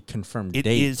we have the confirmed It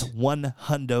date. is one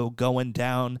hundo going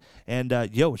down. And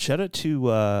shout out to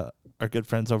our good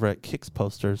friends over at Kicks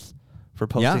Posters for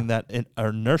posting that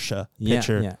Inertia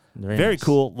picture. Yeah. Very nice.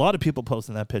 cool. A lot of people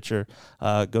posting that picture.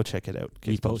 Go check it out.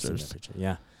 He Kicks posted Posters. that picture.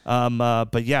 Yeah.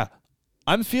 But yeah,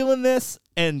 I'm feeling this.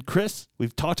 And Chris,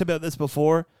 we've talked about this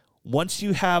before. Once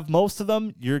you have most of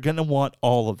them, you're going to want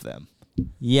all of them.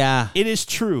 Yeah. It is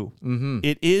true.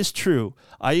 It is true.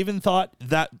 I even thought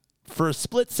that for a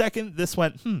split second, this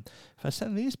went, if I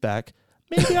send these back,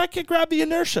 maybe I could grab the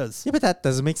Inertias. Yeah, but that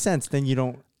doesn't make sense. Then you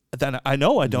don't. Then I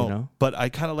know I don't, know? but I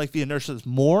kind of like the Inertias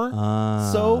more.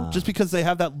 So just because they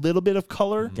have that little bit of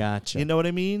color, Gotcha. you know what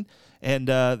I mean? And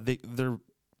they're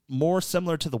more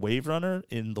similar to the Wave Runner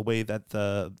in the way that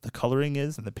the coloring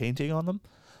is and the painting on them.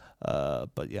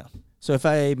 But yeah, So if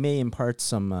I may impart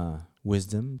some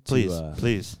wisdom to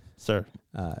please, sir.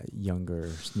 younger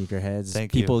sneakerheads,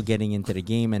 Thank you. people getting into the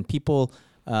game, and people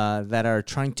that are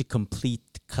trying to complete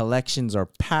collections or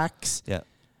packs. Yeah.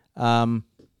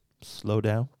 Slow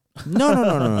down.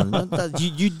 No.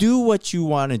 You do what you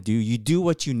want to do. You do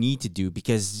what you need to do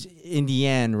because in the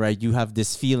end, right, you have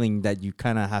this feeling that you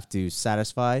kind of have to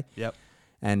satisfy. Yep.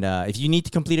 And if you need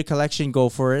to complete a collection, go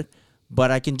for it.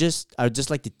 But I would just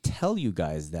like to tell you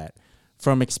guys that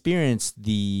from experience,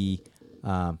 the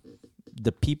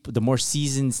people, the more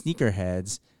seasoned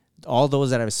sneakerheads, all those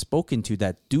that I've spoken to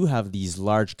that do have these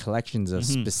large collections of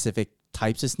specific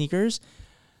types of sneakers,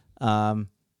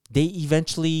 they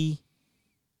eventually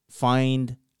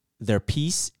find their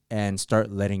piece and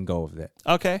start letting go of it,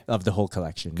 Okay. of the whole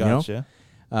collection. Gotcha.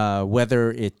 You know?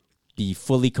 Whether it be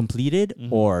fully completed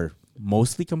or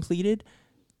mostly completed,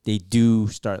 they do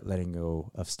start letting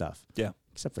go of stuff. Yeah.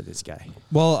 Except for this guy.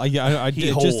 Well, I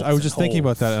holds was just and thinking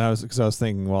about holds. that, and I was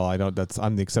thinking, well,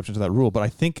 I'm the exception to that rule, but I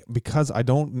think because I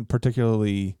don't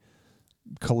particularly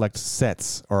collect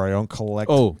sets, or I don't collect.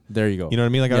 Oh, there you go. You know what I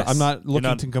mean? Like Yes. I'm not looking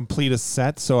not- to complete a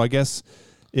set, so I guess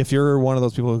if you're one of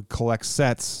those people who collects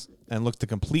sets and looks to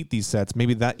complete these sets,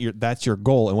 maybe that's your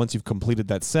goal. And once you've completed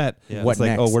that set, Yeah. What it's like,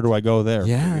 next? oh, where do I go there?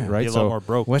 Yeah. right. Be a lot So more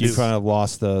broke. What's- you dude. kind of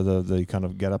lost the kind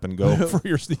of get up and go for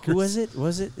your sneakers. Who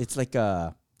was it? It's like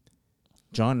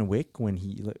John Wick when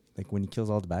he kills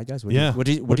all the bad guys. What Yeah. What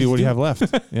do What do you do? have left?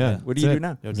 Yeah. What do that's you do it.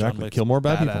 now? Yo, John Exactly. Wick's Kill more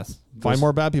bad badass. people. Find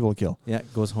more bad people to kill. Yeah.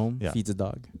 Goes home. Yeah. Feeds a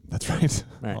dog. That's right.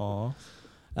 Right.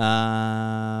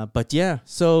 Aw. But yeah.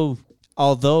 So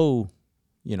although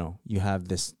you have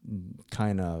this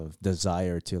kind of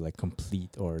desire to like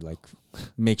complete or like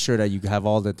make sure that you have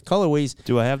all the colorways,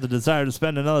 Do I have the desire to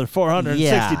spend another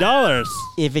 $460?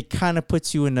 if it kind of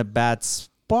puts you in a bad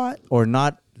spot or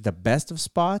not the best of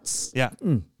spots, Yeah.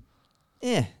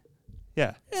 yeah,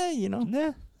 Yeah.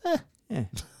 eh.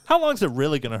 How long is it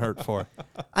really going to hurt for?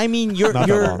 I mean, Not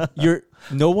that you're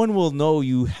no one will know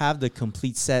you have the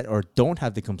complete set or don't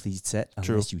have the complete set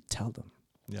unless you tell them.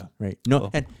 Yeah. Right. No,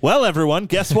 and Well, everyone,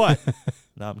 guess what?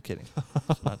 No, I'm kidding.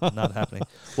 It's not happening.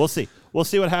 We'll see. We'll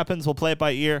see what happens. We'll play it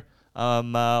by ear. A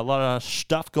lot of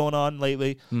stuff going on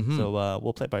lately, so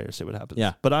we'll play it by ear, see what happens.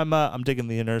 Yeah. But I'm digging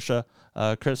the Inertia.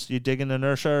 Chris, you digging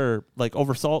Inertia or like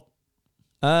Oversalt?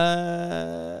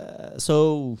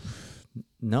 so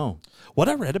no, What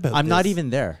I read about I'm not this even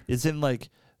there. is in like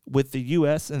with the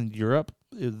U.S. and Europe,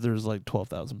 there's like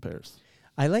 12,000 pairs.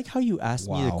 I like how you asked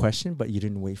me the Wow. question, but you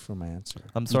didn't wait for my answer.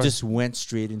 I'm sorry. You just went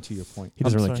straight into your point. He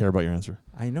doesn't I'm really sorry. care about your answer.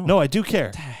 I know. No, I do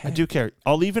care. I do care.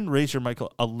 I'll even raise your mic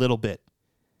a little bit.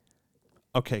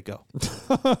 Okay, go.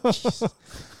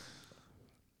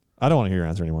 I don't want to hear your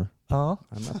answer anymore. Oh,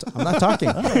 I'm not talking.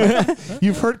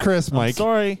 You've heard Chris, Mike.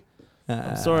 sorry.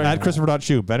 I'm sorry. At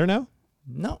Christopher.Chu. Better now?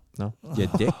 No. No. Yeah,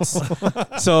 dicks.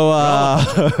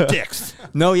 So, Dicks.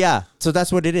 no, yeah. So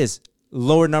that's what it is.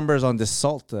 Lower numbers on the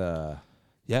salt.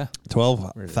 Yeah.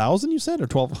 12,000 you said, or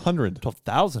 1,200?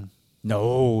 12,000.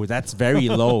 No, that's very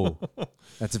low.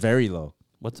 That's very low.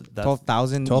 What's that?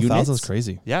 12,000 12,000 is units?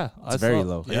 crazy. Yeah. It's very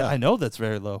low. Yeah, I know that's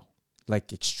very low.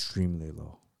 Like extremely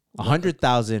low.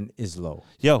 100,000 is low.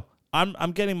 Yo,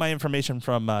 I'm getting my information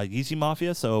from Yeezy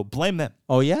Mafia, so blame them.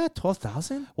 Oh, yeah?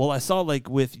 12,000? Well, I saw like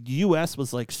with US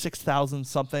was like 6,000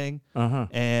 something. Uh-huh.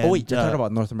 And Oh, wait, you're talking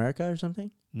about North America or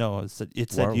something? No, it said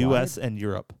Worldwide? US and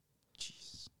Europe.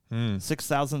 Mm.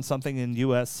 6,000 something in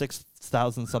US,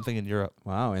 6,000 something in Europe.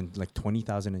 Wow, and like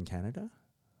 20,000 in Canada?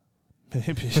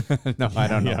 Maybe. No, I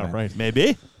don't know. Yeah, man. right.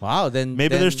 Maybe. Wow, then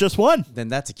Maybe there's just one. Then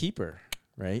that's a keeper,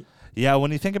 right? Yeah,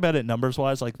 when you think about it numbers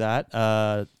wise like that,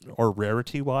 or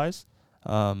rarity wise,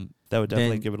 that would definitely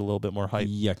Then give it a little bit more hype.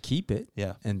 You keep it,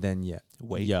 Yeah. and then you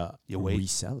wait.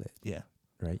 resell it, Yeah.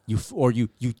 right?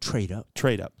 You trade up,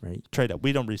 Trade up. right? Trade up.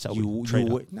 We don't resell. We trade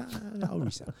up. wait, no,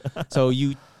 resell. So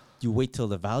you wait till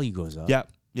the value goes up. Yeah.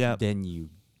 Yeah. Then you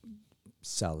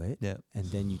sell it. Yeah. And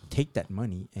then you take that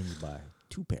money and you buy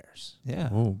 2 pairs. Yeah.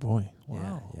 Oh, boy.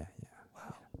 Wow. Yeah.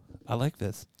 I like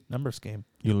this numbers game.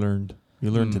 You learned. You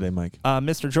learned today, Mike.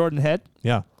 Mr. Jordan Head,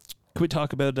 Yeah. can we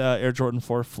talk about Air Jordan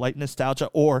 4 flight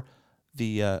nostalgia or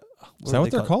the Is that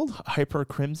what they're called? Hyper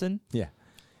Crimson. Yeah.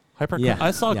 Yeah. I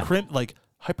saw Yeah. like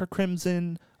Hyper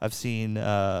Crimson. I've seen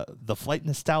the flight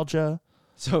nostalgia.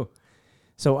 So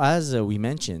as we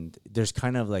mentioned, there's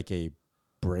kind of like a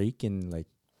break in like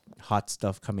hot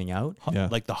stuff coming out. Yeah.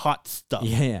 Like the hot stuff.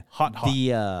 Yeah. Hot.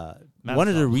 The Matt's one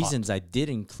of the not hot. reasons I did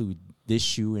include this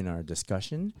shoe in our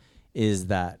discussion is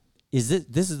that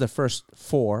this is the first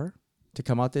 4 to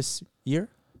come out this year.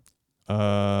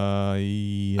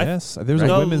 Yes. There was Right.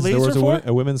 a women's. There was Laser 4?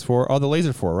 a women's 4. Oh, the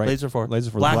Laser 4, right? Laser 4.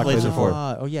 Laser 4. Black the black Laser Laser 4.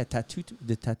 4. Oh yeah, the tattoo.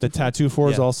 The tattoo 4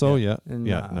 is Yeah. also, Yeah. yeah. And,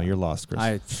 Yeah. No, you're lost, Chris.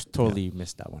 I totally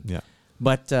missed that one. Yeah.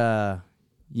 But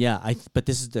yeah, but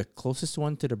this is the closest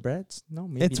one to the breads. No,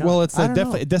 maybe It's not. it's I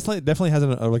don't know. definitely has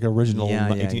an like original Yeah,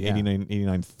 yeah, 1889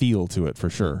 89 feel to it for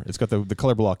sure. It's got the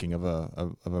color blocking of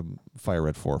a fire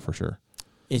red 4 for sure.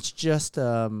 It's just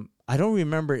I don't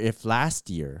remember if last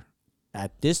year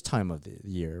at this time of the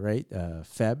year, right?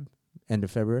 End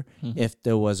of February, if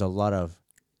there was a lot of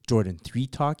Jordan 3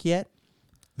 talk yet,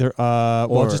 There well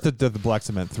Or- just the Black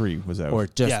Cement 3 was out. or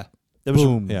just Yeah. It was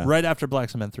boom. Yeah. right after Black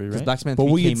Cement 3, right? Black Cement But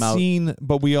 3 we had came out. seen,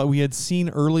 we had seen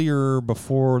earlier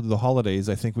before the holidays.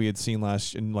 I think we had seen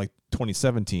last in like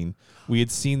 2017. We had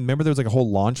seen. Remember, there was like a whole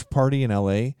launch party in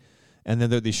LA, and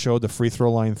then they showed the free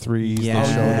throw line 3s. Yeah.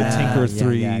 They showed the Tinker Yeah,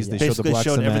 3s. yeah, yeah. They showed the Basically Black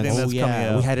showed Cement. everything Oh that's coming yeah,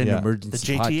 out. we had an Yeah. emergency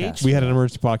The JTH? podcast. We had an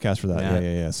emergency podcast for that. Yeah.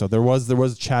 Yeah. So there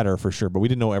was chatter for sure, but we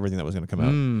didn't know everything that was going to come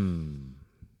out.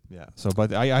 Yeah. So,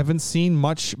 but I haven't seen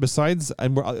much besides,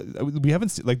 and we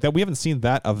haven't like that. We haven't seen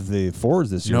that of the 4s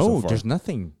this year. No, so far. there's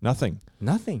nothing.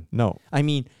 Nothing. No. I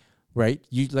mean, right?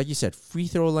 You like you said, free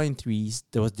throw line 3s.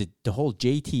 There was the whole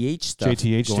JTH stuff.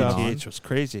 JTH going stuff. on. JTH was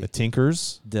crazy. The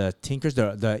Tinkers. The Tinkers.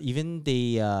 The even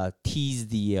they teased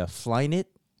the Flyknit.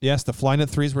 Yes, the Flynet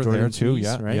 3s were Jordan there too. 3s,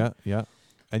 Yeah, right? yeah.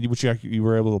 And which you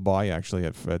were able to buy actually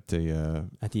at the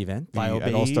At the event. Bio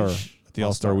at All-Star Beige. at the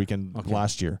All-Star All-Star. weekend Okay.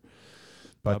 last year.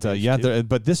 But Beige yeah, too.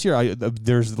 but this year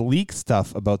there's the leaked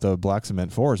stuff about the Black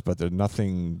Cement 4s, but there's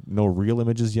no real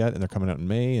images yet, and they're coming out in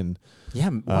May, and Yeah,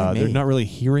 why they're May? not really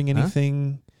hearing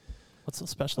anything. What's so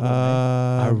special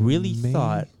about I really May?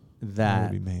 thought That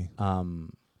that would be May.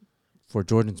 for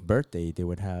Jordan's birthday they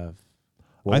would have.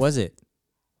 What I was it?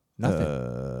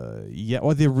 Nothing. Yeah,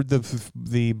 well,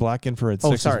 the Black Infrared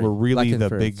Oh, 6s sorry. were really Black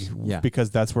the big, Infrareds. Yeah.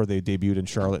 because that's where they debuted in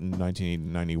Charlotte in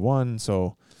 1991.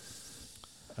 So,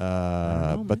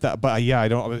 know, but yeah, I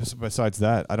don't. Besides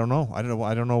that, I don't know. I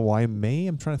don't know why May.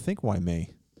 I'm trying to think why May.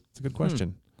 It's a good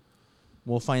question.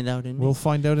 We'll find out in May. We'll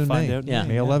find out in Find May. out in Yeah.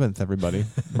 May 11th, everybody.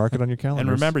 Mark it on your calendar. And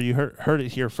remember, you heard it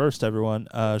here first, everyone.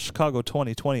 Chicago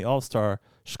 2020 All-Star,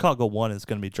 Chicago 1 is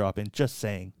going to be dropping. Just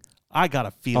saying. I got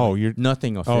a feeling. Oh, you're.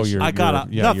 Nothing official. Oh, you're. I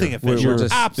got you're- nothing you're- official. we're-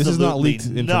 Just- This is not Absolutely leaked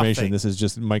information. nothing. This is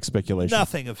just Mike's speculation.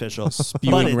 Nothing official. but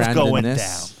spewing it's going down.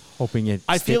 randomness, hoping it.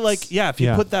 I feel sticks. like, yeah, if you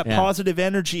Yeah. put that Yeah. positive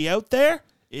energy out there,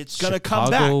 it's going to come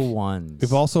Chicago back. ones.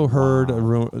 We've also heard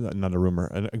not a rumor,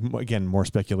 again more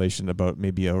speculation about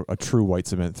maybe a true white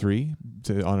cement 3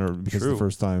 to honor because it's True. the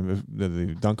first time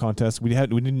the dunk contest we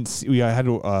had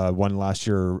one last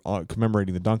year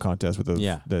commemorating the dunk contest with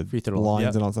the free throw lines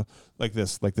Yep. and all stuff like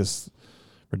this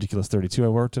ridiculous 32 I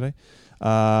wore today,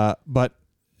 but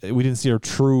we didn't see a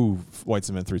true white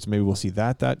cement 3, so maybe we'll see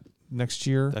that next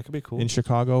year. That could be cool. In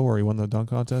Chicago, where he won the dunk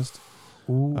contest.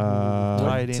 Ooh,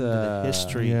 right into the uh,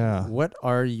 history. Yeah. What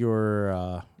are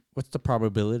your what's the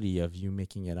probability of you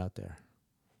making it out there?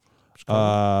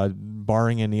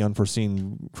 Barring any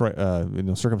unforeseen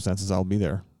circumstances, I'll be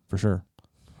there for sure.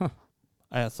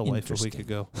 I asked the wife if we could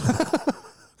go.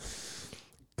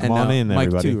 Come on in, Mike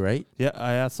everybody. too, right? Yeah,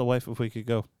 I asked the wife if we could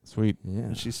go. Sweet. Yeah.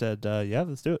 And she said, yeah,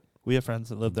 let's do it. We have friends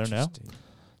that live there now. Interesting.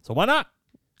 So why not?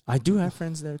 I do have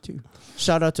friends there too.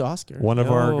 Shout out to Oscar. One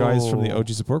of our guys from the Yo. OG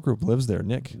support group lives there,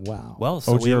 Nick. Wow. Well,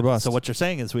 so, OG or bust. so what you're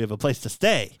saying is we have a place to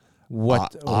stay.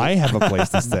 What I have a place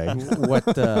to stay.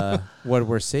 what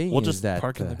we're saying We'll is just that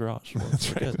park in the garage. That's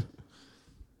We're right. good.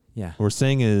 yeah. We're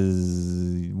saying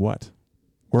is what?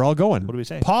 We're all going. What are we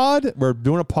saying? Pod. We're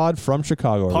doing a pod from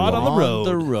Chicago. Pod on everyone.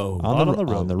 the road. On on the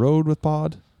road. On the road with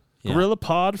Pod. Yeah. Gorilla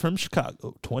Pod from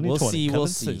Chicago 2020. We'll see. coming We'll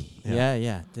soon. see.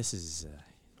 Yeah. This is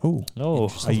Oh, Oh,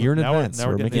 a year in now advance. Now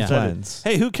we're We're getting making excited. plans.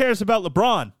 Hey, who cares about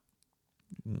LeBron?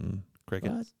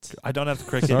 Cricket. what? I don't have the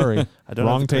cricket. Sorry. I don't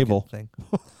Wrong have the cricket table. thing.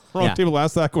 Wrong Yeah. table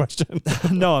asked that question.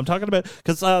 No, I'm talking about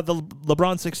because the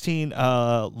LeBron 16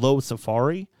 low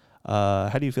safari.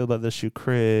 How do you feel about this shoe,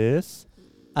 Chris?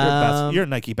 You're a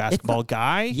Nike basketball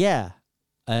guy. Yeah.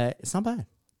 It's not bad.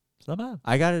 It's not bad.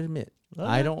 I gotta admit, Not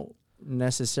I bad. don't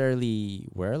necessarily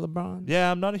wear LeBron.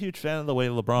 Yeah, I'm not a huge fan of the way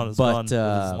LeBron has But, gone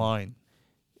with his line.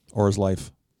 Or his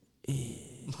life.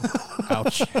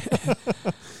 Ouch.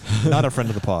 Not a friend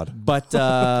of the pod. But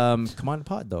come on the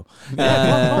pod though.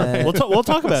 Yeah, we'll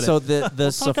talk about So it. the talk it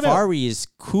out. Safari is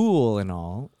cool and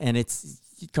all, and it's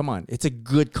a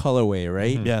good colorway,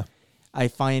 right? Yeah. I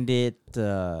find it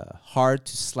hard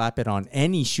to slap it on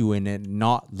any shoe and it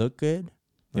not look good.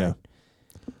 Yeah. right?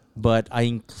 But I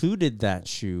included that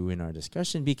shoe in our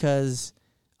discussion because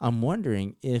I'm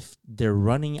wondering if they're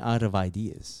running out of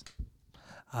ideas,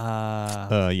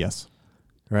 Yes.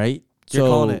 right? You're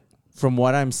calling it. From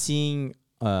what I'm seeing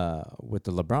with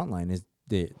the LeBron line is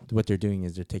what they're doing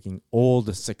is they're taking all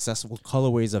the successful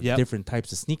colorways of Yep. different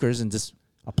types of sneakers and just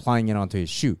applying it onto his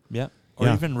shoe. Yeah. Or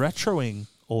Yeah. even retroing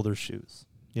older shoes.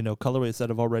 You know, colorways that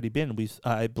have already been.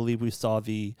 I believe we saw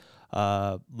the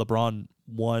LeBron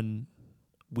 1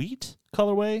 wheat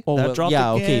colorway Oh, that well, dropped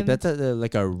yeah, again. okay. That's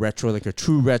like a retro, like a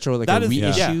true retro, like That a is- wheat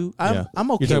yeah. shoe. Yeah. I'm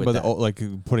okay You're talking with about that. the,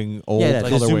 like putting old Yeah,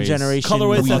 the Zoom colorways. generation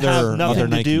Colorways that wheat. have other nothing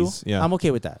to do. Nikes. Yeah. I'm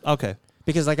okay with that Okay.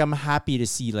 because like I'm happy to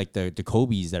see like the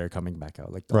Kobe's that are coming back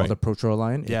out, like all Right. the Pro Trail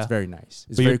line. Yeah. It's very nice.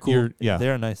 It's But very cool. Yeah.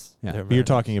 They're nice. Yeah. They're But very you're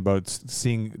talking about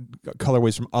seeing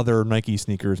colorways from other Nike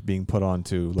sneakers being put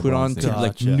onto Put LeBron on to sneakers.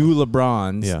 like Gotcha. new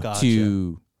LeBrons Yeah. Gotcha.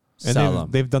 to And sell them.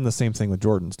 they've done the same thing with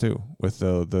Jordans too, with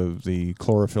the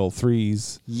chlorophyll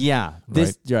 3s. Yeah,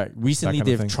 this recently kind of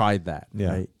they've thing. tried that.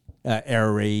 Yeah. Right?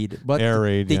 Air Raid, but Air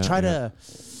Raid, they yeah, try yeah.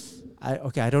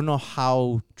 to. I don't know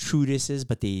how true this is,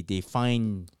 but they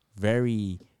find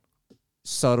very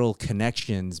subtle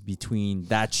connections between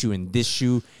that shoe and this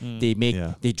shoe.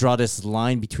 They draw this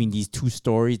line between these two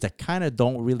stories that kind of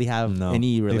don't really have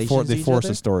any relation. They to force each a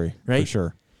other. story, right? for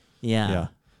sure. Yeah.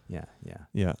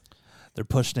 They're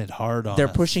pushing it hard on They're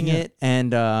us. pushing it,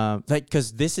 and like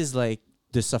because this is like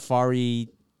the Safari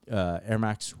Air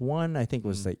Max 1, I think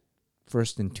was like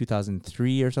first in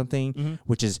 2003 or something,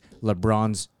 which is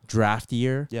LeBron's draft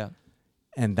year. Yeah.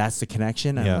 And that's the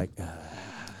connection. Yeah. I'm like,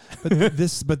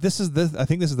 But this is I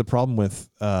think this is the problem with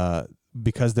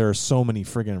because there are so many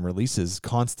friggin' releases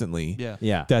constantly. Yeah.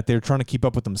 yeah. That they're trying to keep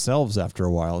up with themselves after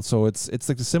a while. So it's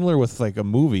like similar with like a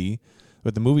movie,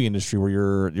 with the movie industry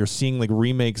where you're seeing like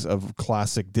remakes of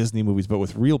classic Disney movies, but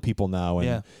with real people now. And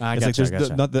Yeah. I it's gotcha, like there's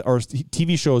I gotcha. not or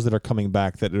TV shows that are coming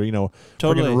back that are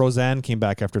Totally. friggin' Roseanne came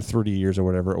back after 30 years or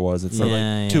whatever it was. It's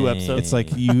like 2 episodes. it's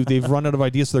like they've run out of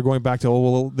ideas, so they're going back to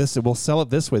we'll sell it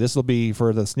this way. This will be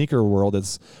for the sneaker world.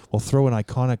 We'll throw an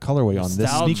iconic colorway on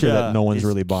this sneaker that no one's is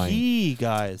really buying. Key,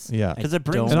 guys. Yeah. Because it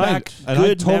brings don't- back I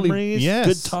good totally- memories, yes.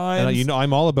 good times. And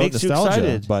I'm all about makes you nostalgia,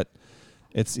 excited. but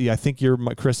I think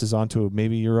Chris is onto it.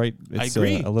 Maybe you're right. It's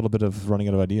agree. A little bit of running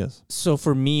out of ideas. So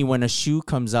for me, when a shoe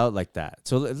comes out like that,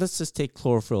 so let's just take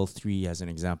Chlorophyll 3 as an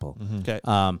example. Okay.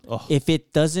 If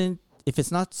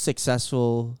it's not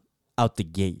successful out the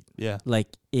gate, Yeah. like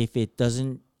if it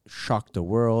doesn't shock the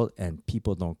world and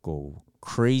people don't go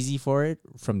crazy for it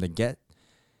from the get,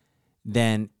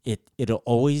 then it'll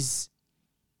always,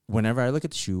 whenever I look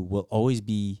at the shoe, will always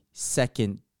be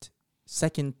second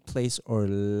place or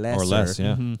less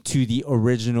yeah. to the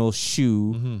original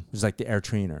shoe. It was like the Air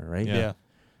Trainer, right? Yeah.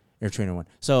 Air Trainer 1.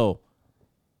 So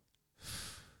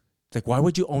like why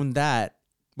would you own that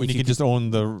When if you could just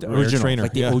own the original, trainer,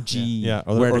 like the yeah. OG, yeah,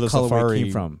 where or the the colorway Safari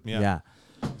came from? Yeah.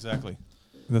 Exactly.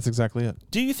 That's exactly it.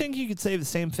 Do you think you could say the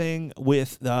same thing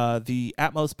with the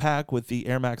Atmos pack with the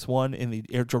Air Max 1 and the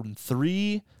Air Jordan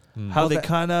 3? How they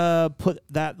kind of put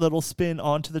that little spin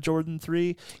onto the Jordan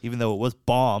 3, even though it was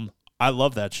bomb. I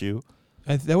love that shoe.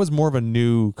 That was more of a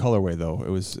new colorway, though. It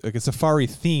was like a safari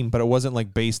theme, but it wasn't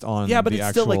like based on Yeah, but the it's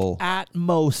actual... still like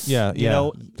Atmos. Yeah, you yeah.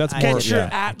 know, That's get more- your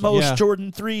yeah. Atmos Yeah.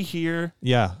 Jordan 3 here.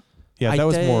 Yeah. Yeah, I that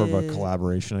was more of a did-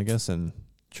 collaboration, I guess. And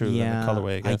True, Yeah, than the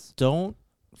colorway, I guess. don't.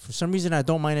 For some reason, I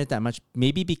don't mind it that much.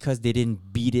 Maybe because they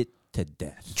didn't beat it to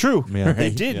death. True, Yeah. they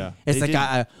Right? did. Yeah. It's They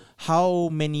like did. how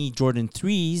many Jordan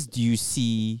 3s do you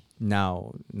see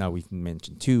now? Now we've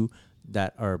mentioned 2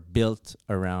 that are built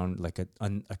around like a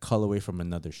colorway from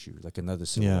another shoe, like another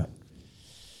silhouette.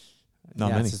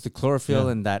 Not many. It's just the chlorophyll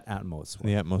Yeah. and that Atmos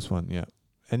one. The Atmos one, yeah.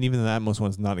 And even the Atmos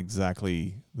one's not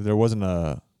exactly... There wasn't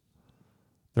an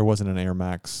Air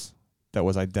Max that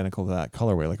was identical to that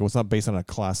colorway. Like, it was not based on a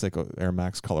classic Air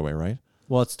Max colorway, right?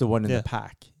 Well, it's the one in Yeah. the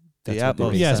pack. The That's what they Atmos.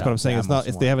 based Yes, it but on, I'm saying the it's not... Atmos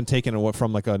If one. they haven't taken it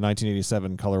from like a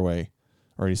 1987 colorway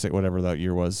or 86, whatever that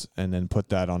year was, and then put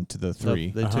that onto the No,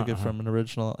 3. they took it from an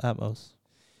original Atmos.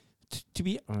 To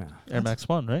be Air Max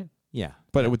 1, right? Yeah.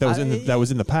 But that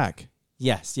was in the pack.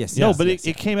 Yes. No, but yes,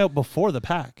 it came out before the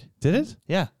pack. Did it?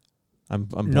 Yeah. I'm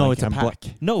No, blanking. it's a I'm pack.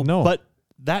 No, No. but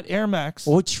that Air Max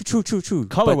Oh, true.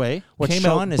 colorway But what came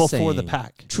Sean out is before the saying-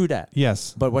 pack. True that.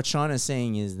 Yes. But what Sean is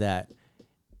saying is that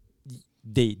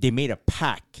they made a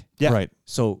pack, Yeah. Right.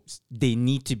 so they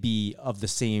need to be of the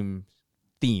same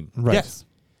theme. Right. Yes.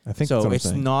 I think that's So what I'm it's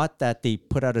saying. not that they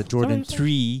put out a Jordan you're saying?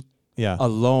 3 Yeah.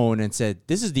 alone and said,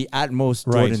 this is the Atmos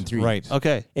Right. Jordan 3. Right.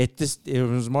 Okay. It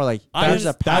was more like, I there's a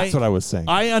understand- pack. That's what I was saying.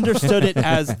 I understood it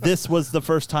as this was the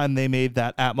first time they made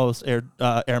that Atmos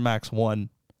Air Max 1,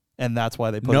 and that's why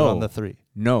they put it No. on the 3.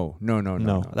 No.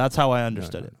 That's how I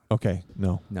understood it. Okay.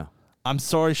 No. No. I'm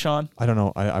sorry, Sean. I don't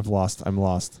know. I'm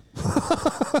lost.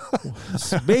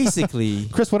 Basically,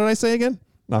 Chris, what did I say again?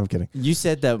 No, I'm kidding. you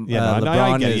said that Yeah, no, I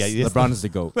LeBron, get it. is, Yeah, LeBron is the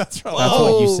GOAT. That's right. That's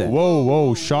what you said.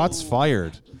 Whoa. Shots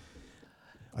fired.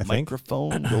 I think.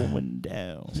 Microphone going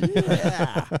down.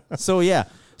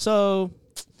 So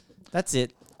that's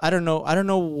it. I don't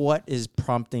know what is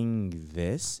prompting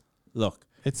this. Look,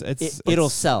 it'll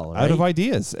sell, right? out of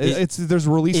ideas. There's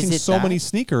releasing it so many that?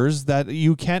 sneakers that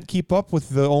you can't keep up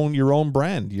with your own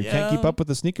brand. You can't keep Yeah. up with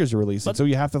the sneakers you're releasing. But- So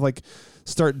you have to like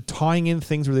start tying in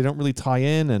things where they don't really tie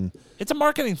in, and It's a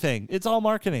marketing thing. It's all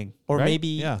marketing. Or right? maybe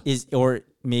Yeah. is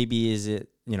it,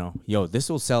 this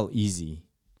will sell easy.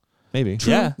 maybe.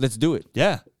 Yeah. Let's do it.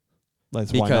 Yeah. Why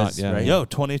not? Because, Yeah. right? Yo,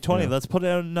 2020. Yeah. Let's put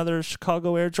out another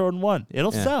Chicago Air Jordan 1.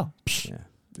 It'll Yeah. sell. Psh, Yeah.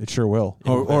 It sure will.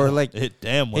 Or like, It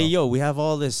damn well. hey, we have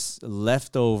all this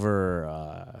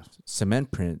leftover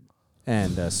cement print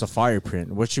and safari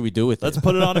print. What should we do with Let's it?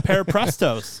 put it on a pair of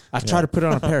Prestos. I tried to put it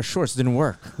on a pair of shorts. Didn't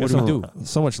work. What do we do?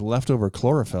 So much leftover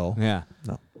chlorophyll. Yeah.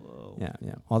 No.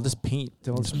 Yeah. All this paint,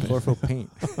 all this chlorophyll paint.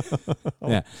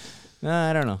 Yeah.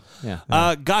 I don't know.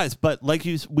 Yeah. Guys, but like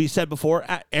we said before,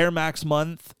 Air Max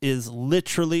month is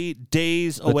literally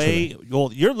days away. Well,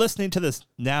 you're listening to this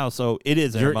now, so it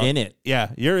is. Air You're month. in it.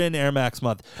 Yeah, you're in Air Max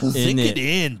month. Sink it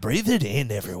in, breathe it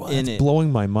in, everyone. In it.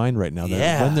 Blowing my mind right now that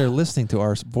Yeah. when they're listening to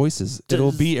our voices, it'll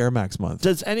Does- be Air Max month.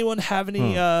 Does anyone have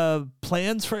any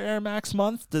plans for Air Max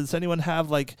month? Does anyone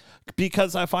have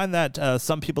because I find that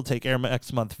some people take Air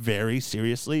Max month very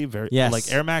seriously. Yes.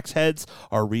 Like Air Max heads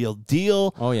are real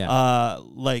deal. Oh, yeah.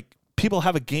 Like people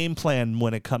have a game plan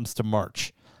when it comes to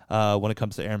March, when it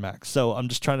comes to Air Max. So I'm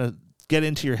just trying to get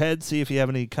into your head, see if you have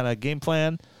any kind of game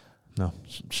plan. No.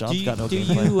 Sean's got no do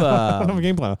game plan. you I don't have a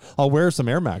game plan. I'll wear some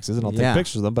Air Maxes and I'll Yeah. Uh, take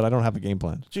pictures of them, but I don't have a game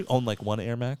plan. Did you own one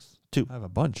Air Max? 2? I have a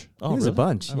bunch. Oh, There's really? a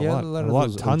bunch. I have Yeah, a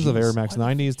lot. Tons of Air Max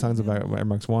 90s, tons of Air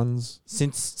Max 1s.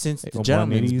 Since the 180s.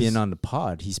 gentleman's been on the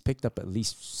pod, he's picked up at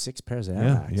least 6 pairs of Air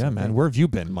Yeah, Max. yeah, I man. think. Where have you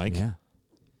been, Mike? Yeah.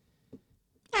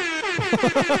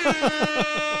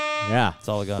 Yeah. That's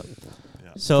all I got.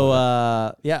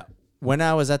 So when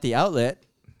I was at the outlet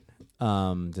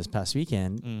this past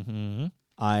weekend, Mm-hmm.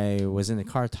 I was in the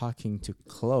car talking to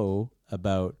Chloe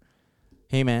about,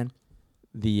 hey man,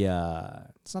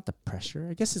 it's not the pressure.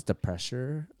 I guess it's the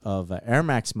pressure of Air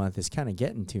Max month is kind of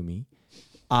getting to me.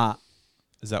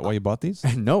 Is that why you bought these?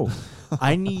 No,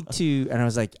 I need to. And I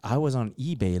was like, I was on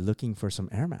eBay looking for some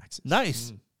Air Maxes.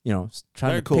 Nice.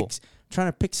 Trying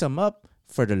to pick some up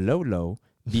for the low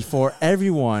before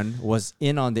everyone was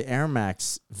in on the Air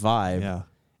Max vibe. Yeah.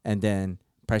 And then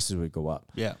prices would go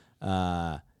up. Yeah.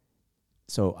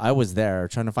 So I was there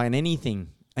trying to find anything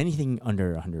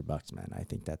under $100, man. I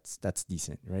think that's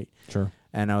decent, right? Sure.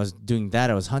 And I was doing that.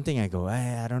 I was hunting. I go,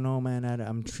 I don't know, man.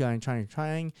 I'm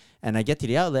trying. And I get to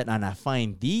the outlet and I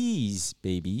find these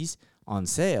babies on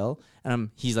sale, and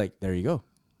he's like, there you go.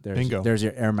 Bingo. There's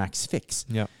your Air Max fix.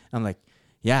 Yeah. I'm like,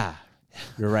 yeah,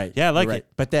 you're right. Yeah, I like you're it. right.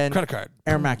 But then Credit card.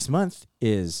 Air Max month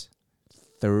is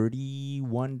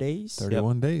 31 days.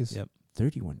 31 days. Yep.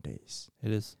 31 days.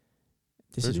 It is.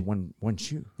 This 30? is one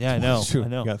shoe. Yeah, I know. It's true. I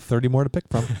know. You got 30 more to pick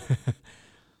from.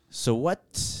 So what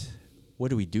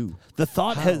do we do? The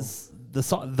thought How? has the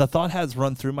thought has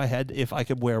run through my head if I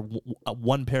could wear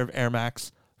one pair of Air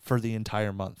Max for the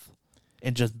entire month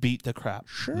and just beat the crap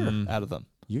out of them.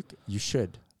 You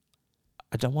should.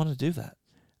 I don't want to do that.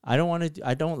 I don't want to.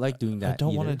 I don't like doing that. I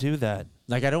don't want to either. do that.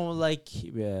 Like I don't like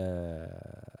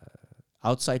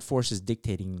outside forces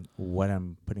dictating what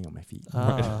I'm putting on my feet.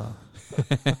 Ah.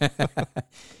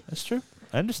 That's true.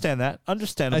 I understand that.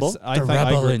 Understandable. I The think I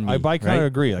rebel agree. in me, I kind right? of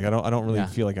agree. Like I don't really Yeah.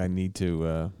 feel like I need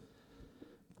to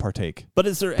partake. But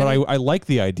is there But any... I like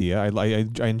the idea. I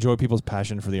enjoy people's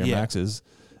passion for the Air Yeah. Maxes,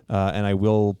 and I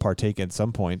will partake at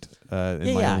some point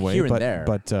in my own way. here and but there.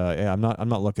 but yeah, I'm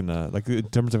not looking to like in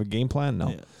terms of a game plan. No,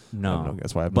 Yeah. No,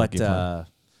 that's why I have no but game plan.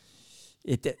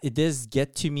 it does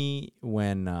get to me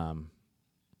when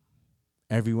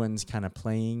everyone's kind of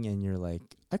playing and you're like,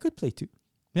 I could play too,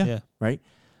 Yeah. right?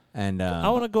 And I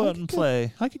want to go out and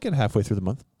play. I could get halfway through the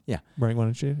month. Yeah. Wearing one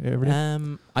every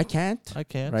day. I can't. I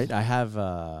can't. Right, I have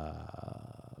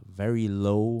a very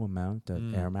low amount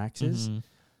of Air Maxes,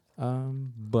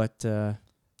 but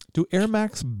Do Air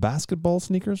Max basketball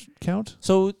sneakers count?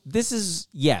 so this is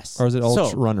yes, Or is it all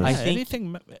so runners? I Yeah, think anything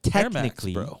Air Max,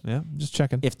 technically, bro. Yeah, just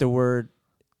checking. if the word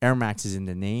Air Max is in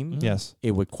the name, Yes.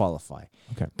 it would qualify.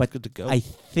 Okay. But Good to go. I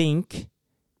think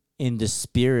in the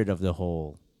spirit of the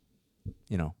whole,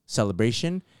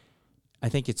 celebration, I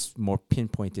think it's more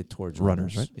pinpointed towards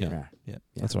Runners, runners. right? Yeah. Yeah.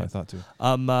 That's what I thought too.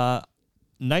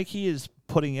 Nike is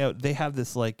putting out. They have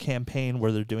this like campaign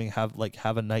where they're doing have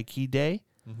a Nike Day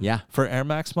Yeah. for Air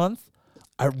Max month.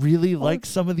 I really like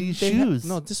some of these shoes.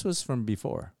 No, this was from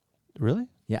before. Really?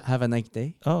 Yeah, have a Nike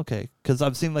Day. Oh, okay. Because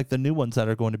I've seen like the new ones that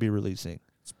are going to be releasing.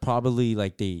 It's probably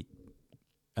like they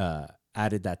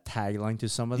added that tagline to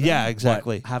some of them. Yeah, but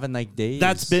exactly. Have a Nike Day.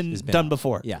 That's been done out.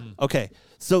 before. Yeah. Okay.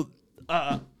 So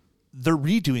they're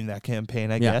redoing that campaign,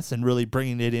 I Yeah. guess, and really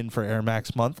bringing it in for Air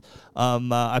Max month.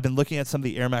 I've been looking at some of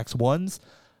the Air Max ones.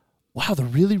 Wow, they're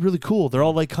really, really cool. They're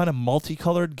all like kind of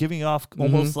multicolored, giving off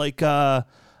almost like Sean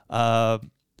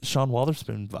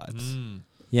Wotherspoon vibes.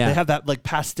 Yeah. They have that like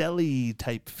pastel-y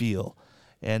type feel.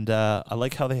 And I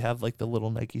like how they have like the little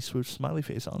Nike swoosh smiley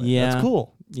face on it. Yeah. That's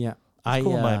cool. Yeah. It's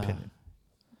cool in my opinion.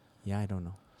 Yeah, I don't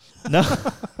know. No,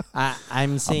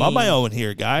 I'm saying I'm on my own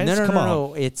here, guys. No, Come on.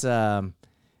 no. It's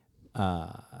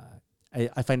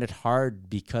I find it hard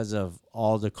because of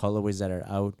all the colorways that are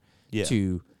out Yeah.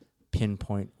 to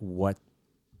pinpoint what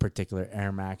particular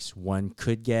Air Max one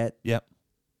could get Yep.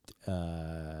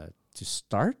 to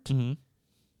start Mm-hmm.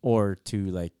 or to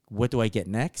like what do I get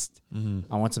next?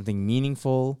 Mm-hmm. I want something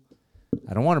meaningful.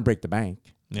 I don't want to break the bank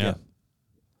Yeah.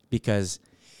 because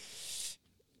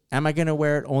am I gonna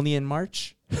wear it only in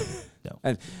March? No.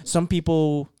 And some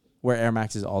people wear Air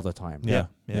Maxes all the time. Yeah.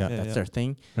 Yeah. That's their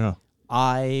thing. Yeah.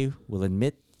 I will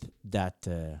admit that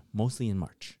mostly in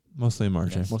March. Mostly in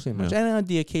March. Yes. eh? Mostly in March. Yeah. And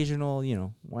the occasional,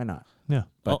 why not? Yeah.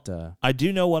 But I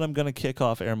do know what I'm going to kick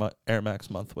off Air Max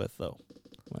month with, though.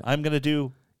 What? I'm going to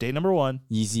do day number 1.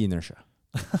 easy inertia.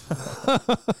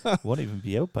 Won't even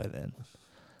be out by then.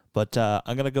 But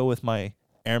I'm going to go with my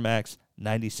Air Max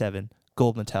 97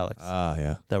 gold metallics Ah,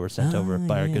 yeah. that were sent over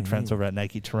by our yeah, good friends yeah. over at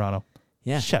Nike Toronto.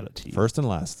 Yeah. Shout out to you. First and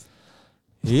last.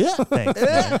 Yeah. Thanks,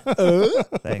 man.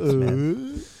 Thanks,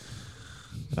 man.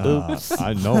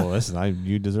 I know. Listen,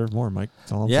 you deserve more, Mike.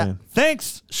 That's all I'm Yeah. saying.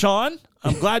 Thanks, Sean.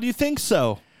 I'm glad you think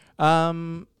so.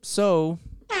 So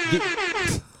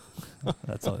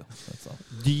That's all. That's all.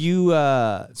 do you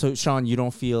so Sean, you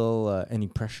don't feel any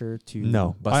pressure to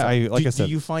No. bust I out? like do, I said-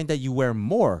 do you find that you wear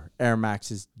more Air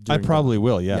Maxes I during probably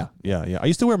will. Yeah. I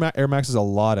used to wear Air Maxes a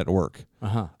lot at work,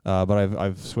 Uh-huh. but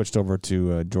I've switched over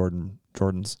to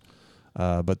Jordans.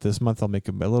 But this month I'll make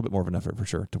a little bit more of an effort for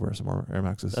sure to wear some more Air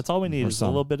Maxes. That's all we need Or is a some.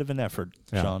 little bit of an effort,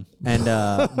 Yeah. Sean. And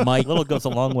A Mike, little goes a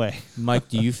long way. Mike,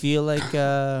 do you feel like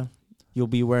you'll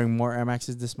be wearing more Air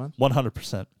Maxes this month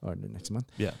 100%. or the next month?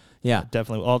 Yeah. Yeah.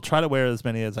 Definitely. I'll try to wear as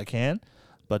many as I can,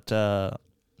 but I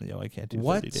can't do 30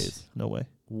 What? days. No way.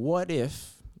 What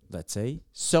if, let's say,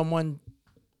 someone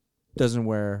doesn't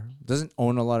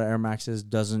own a lot of Air Maxes,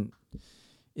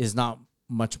 is not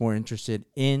much more interested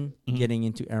in Mhm. getting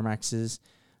into Air Maxes?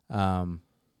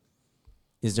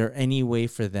 Is there any way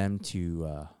for them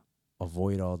to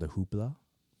avoid all the hoopla?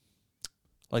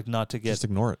 Like not to get Just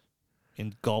ignore it.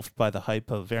 engulfed by the hype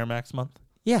of Air Max month.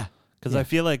 Yeah. Because I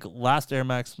feel like last Air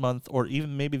Max month, or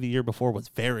even maybe the year before, was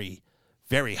very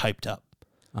very hyped up.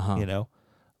 Uh-huh. You know,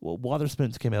 well,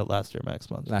 Waterspoons came out last year, Max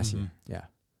Month. Last year. Yeah.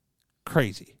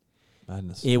 Crazy.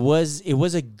 Madness. It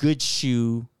was a good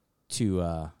shoe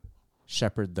to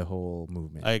shepherd the whole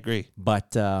movement. I agree.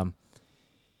 But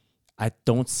I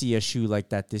don't see a shoe like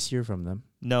that this year from them.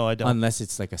 No, I don't. Unless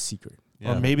it's like a secret.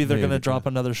 Or maybe they're going to drop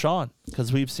another Sean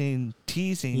because we've seen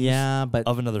teasings but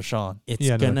of another Sean. it's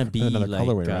gonna be another like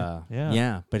colorway, right?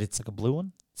 Yeah. but it's Like a blue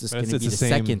one? just But gonna it's be the the same-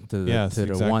 second to the, yes, to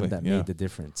the exactly, one that yeah. made the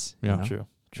difference. Yeah. you know?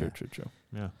 True. Yeah.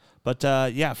 Yeah. But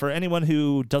yeah, for anyone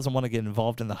who doesn't want to get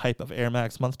involved in the hype of Air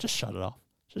Max Month, just shut it off.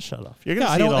 Just shut it off. You're going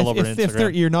to see it all over if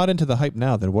Instagram. you're not into the hype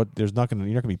now, then what? You're not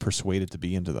going to be persuaded to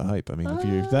be into the hype. I mean,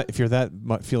 if you're that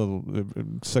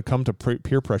succumb to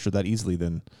peer pressure that easily,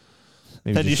 then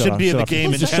maybe Then just you shut should off- be in shut the off-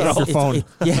 game in just shut general. off your phone.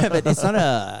 Yeah, but it's not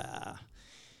a.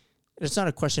 It's not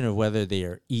a question of whether they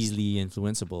are easily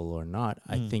influenceable or not.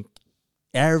 I think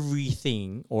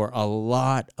everything or a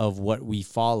lot of what we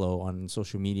follow on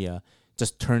social media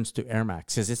just turns to Air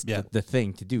Max because it's the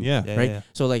thing to do. Yeah. Right. Yeah.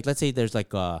 So like, let's say there's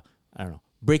like I don't know,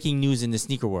 breaking news in the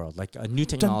sneaker world, like a new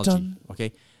technology. dun.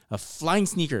 Okay. Flying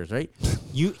sneakers, right?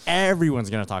 Everyone's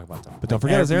gonna talk about them. But don't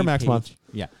forget it's Air every Max page. month.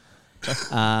 Yeah.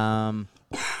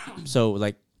 So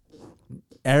like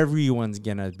everyone's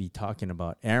gonna be talking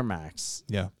about Air Max.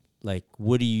 Yeah. Like,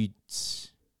 what do you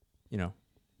know?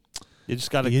 You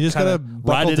just got to gotta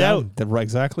ride it out. Right,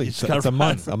 exactly. You just It's gotta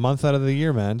a month out of the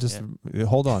year, man. Just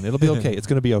hold on. It'll be okay. It's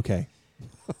going to be okay.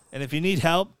 And if you need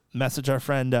help, message our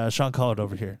friend Sean Collard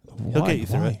over here. He'll get you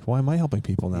through it. Why am I helping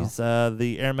people now? He's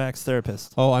the Air Max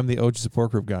therapist. Oh, I'm the OG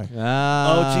support group guy.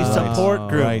 OG support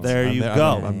group. Right. There I'm you there-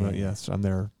 go. I'm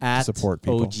there to At support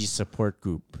people. OG support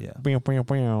group. Yeah.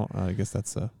 I guess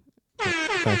that's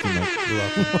thank you, Mike. You're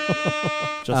welcome.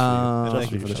 Just for you. Just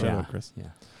Thank you for the Sean. shout out, Chris. Yeah.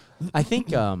 I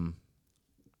think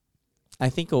I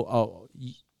think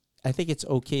it's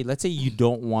okay. Let's say you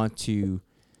don't want to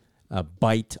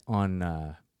bite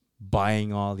on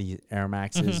buying all these Air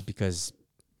Maxes because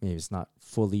maybe it's not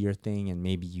fully your thing, and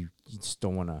maybe you just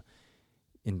don't want to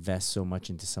invest so much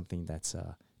into something that's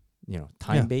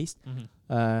time based.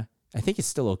 I think it's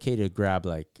still okay to grab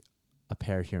like a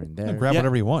pair here and there. Grab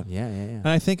whatever you want. Yeah. And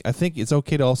I think it's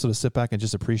okay to also sit back and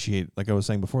just appreciate, like I was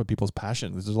saying before, people's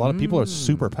passion. There's a lot of people who are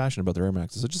super passionate about their Air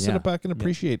Maxes. So just sit back and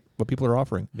appreciate what people are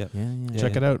offering. Yeah.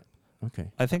 Check it out. Okay.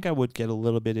 I think I would get a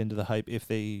little bit into the hype if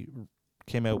they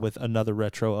came out with another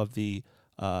retro of the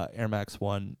Air Max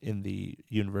 1 in the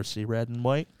University red and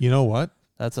white. You know what?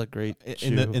 That's a great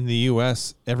In the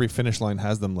US, every Finish Line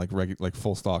has them like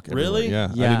full stock. Everywhere. Really? Yeah.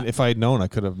 Yeah. If I had known, I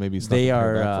could have maybe. They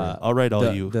are. All right, all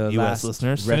the you US U.S.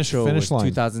 listeners, Retro Finish was Line.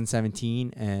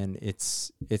 2017, and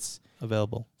it's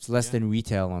available. less than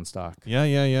retail on stock. Yeah.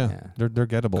 Yeah. They're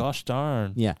gettable. Gosh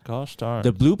darn. Yeah. Gosh darn.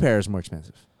 The blue pair is more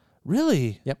expensive.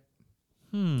 Really? Yep.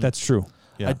 That's true.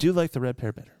 Yeah. I do like the red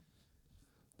pair better.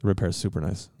 The red pair is super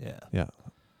nice. Yeah. Yeah.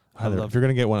 I love If you're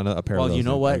gonna get a pair of Well, those, you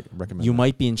know I what? recommend You that.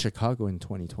 might be in Chicago in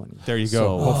 2020. There you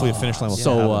go. So- Hopefully, a Finish Line will.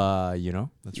 So,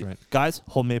 that's right. Guys,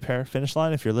 hold me a pair. Finish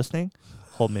Line, if you're listening,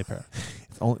 hold me a pair.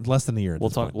 It's only less than a year. at We'll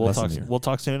this talk. point. We'll Less than talk. a year. We'll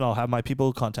talk soon. I'll have my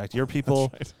people contact your people.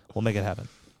 That's right. We'll make it happen.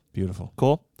 Beautiful,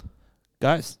 Cool,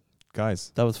 guys.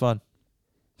 guys. That was fun.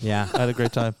 yeah, I had a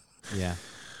great time. yeah.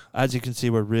 As you can see,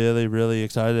 we're really, really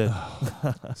excited.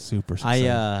 Super. I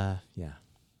excited. yeah.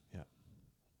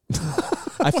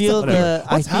 I feel Whatever.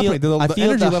 What's happening? The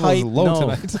energy level is low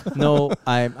tonight. No,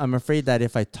 I'm afraid that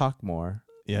if I talk more,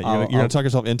 Yeah, you're I'll- gonna talk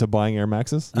yourself into buying Air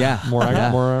Maxes. Yeah. more,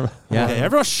 Yeah. more. yeah, Okay,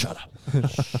 everyone, shut up.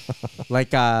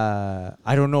 like I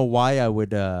don't know why I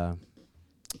would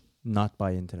not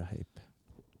buy into the hype.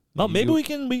 Well, maybe we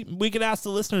can ask the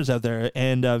listeners out there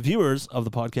and viewers of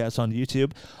the podcast on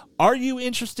YouTube. Are you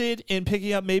interested in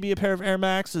picking up maybe a pair of Air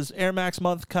Max? Does Air Max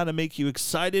month kind of make you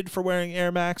excited for wearing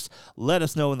Air Max? Let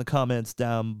us know in the comments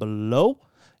down below.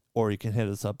 Or you can hit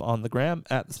us up on the gram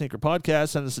at the Sneaker Podcast.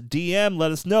 Send us a DM.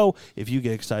 Let us know if you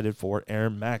get excited for Air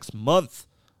Max month.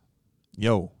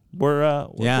 Yo, We're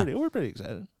Yeah. pretty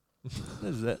excited.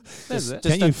 This is it. This is it.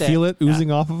 Just can you up there. feel it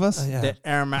oozing off of us? Yeah. The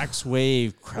Air Max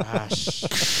wave crash.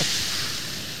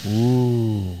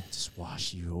 Ooh. Just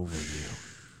wash you over you.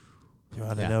 You're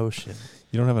on an Yeah. ocean.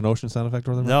 You don't have an ocean sound effect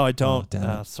or them? No, I don't.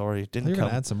 damn it. Sorry, didn't You're come.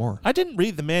 gonna add some more. I didn't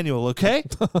read the manual, okay?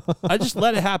 I just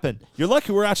let it happen. You're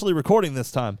lucky we're actually recording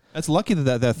this time. That's lucky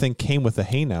that thing came with the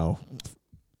 "Hey Now"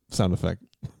 sound effect,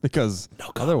 because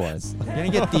otherwise, You're gonna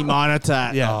get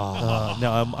demonetized. Yeah.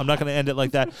 No, I'm not going to end it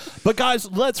like that. But guys,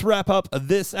 let's wrap up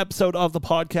this episode of the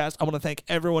podcast. I want to thank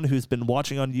everyone who's been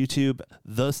watching on YouTube,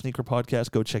 The Sneaker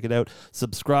Podcast. Go check it out.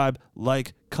 Subscribe,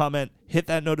 like, comment, hit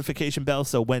that notification bell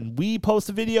so when we post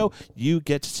a video, you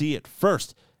get to see it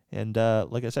first. And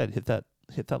like I said, hit that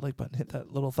hit that like button, hit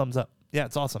that little thumbs up. Yeah,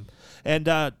 it's awesome. And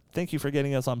thank you for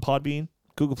getting us on Podbean,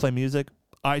 Google Play Music,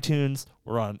 iTunes.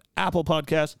 We're on Apple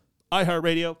Podcasts,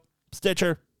 iHeartRadio,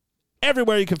 Stitcher,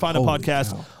 everywhere you can find a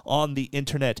podcast on the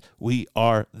internet. We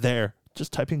are there.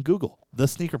 Just type in Google, The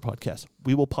Sneaker Podcast.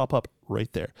 We will pop up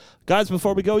right there. Guys,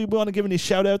 before we go, you want to give any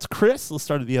shout-outs? Chris, let's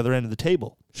start at the other end of the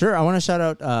table. Sure. I want to shout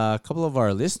out a couple of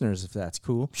our listeners, if that's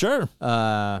cool. Sure.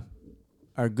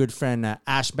 Our good friend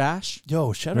Ash Bash.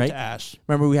 Yo, shout out to Ash.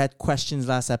 Remember we had questions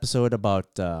last episode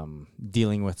about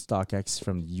dealing with StockX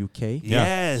from the UK?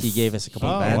 Yes. He gave us a couple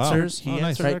of wow. answers. He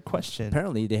answered our question.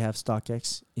 Apparently they have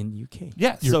StockX in the UK.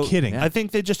 Yeah, You're so kidding. I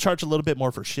think they just charge a little bit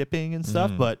more for shipping and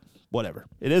stuff, but whatever.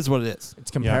 It is what it is.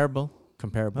 It's comparable.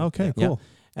 Comparable. Okay, Yeah. cool.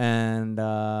 And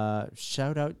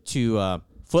shout out to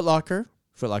Foot Locker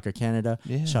Canada.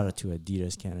 Yeah. Shout out to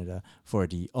Adidas Canada for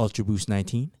the Ultra Boost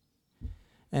 19.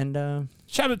 And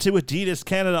Shout out to Adidas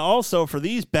Canada also for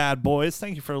these bad boys.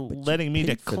 Thank you for letting me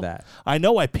paid for that. I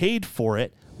know I paid for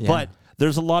it, Yeah. but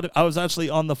there's a lot of. I was actually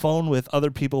on the phone with other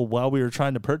people while we were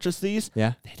trying to purchase these.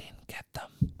 yeah. They didn't get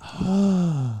them.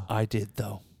 I did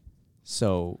though.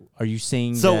 So are you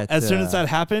saying So that as soon as that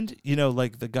happened,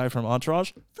 like the guy from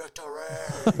Entourage,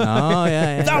 Oh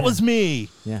yeah. that was me.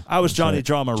 Yeah. I was Johnny right.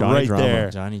 Drama Johnny right Drama. there.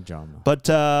 Johnny Drama. But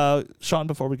Sean,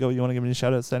 before we go, you want to give any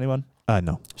shout outs to anyone?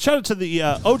 No. Shout out to the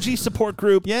OG support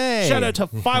group. Yay. Shout out to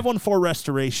 514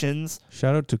 Restorations.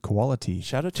 Shout out to Quality.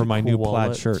 Shout out for to my new plaid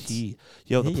Quality. shirts.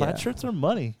 Yo, the plaid Yeah. shirts are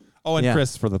money. Oh, and Yeah.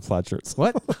 Chris for the plaid shirts.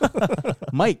 What?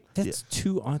 Mike, that's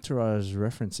 2 Entourage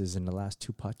references in the last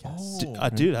 2 podcasts.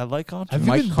 Dude, I like Entourage. Have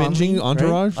Mike you been Conley, binging right?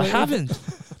 Entourage? I lately? haven't,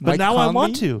 but Mike now I Conley?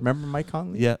 want to. Remember Mike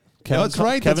Conley? Yeah. Yeah, that's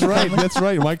right. Kevin That's right. Conley? That's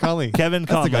right. Mike Conley. Kevin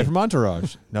That's the guy Conley. from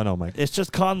Entourage. No, Mike. It's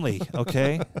just Conley,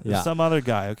 okay? There's Yeah. some other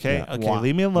guy, okay? Yeah. Okay, Wah.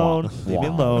 leave me alone. Wah. Leave me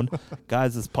Wah. alone.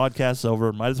 Guys, this podcast's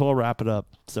over. Might as well wrap it up.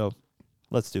 So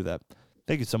let's do that.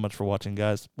 Thank you so much for watching,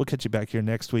 guys. We'll catch you back here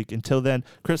next week. Until then,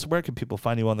 Chris, where can people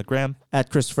find you on the gram? At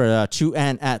Christopher Chu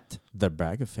and at The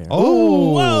Bragg Affair.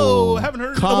 Oh, whoa! Haven't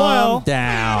heard it in a while. Calm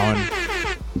down.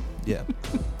 Yeah.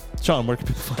 Sean, where can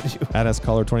people find you? At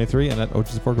SCollar23 and at OG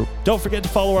Support Group. Don't forget to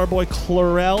follow our boy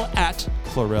Clarel at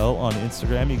Clarel on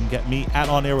Instagram. You can get me at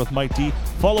On Air with Mike D.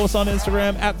 Follow us on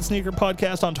Instagram at The Sneaker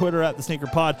Podcast, on Twitter at The Sneaker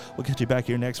Pod. We'll catch you back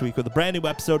here next week with a brand new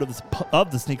episode of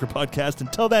The Sneaker Podcast.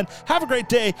 Until then, have a great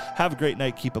day. Have a great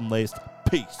night. Keep them laced.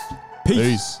 Peace.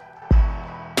 Peace.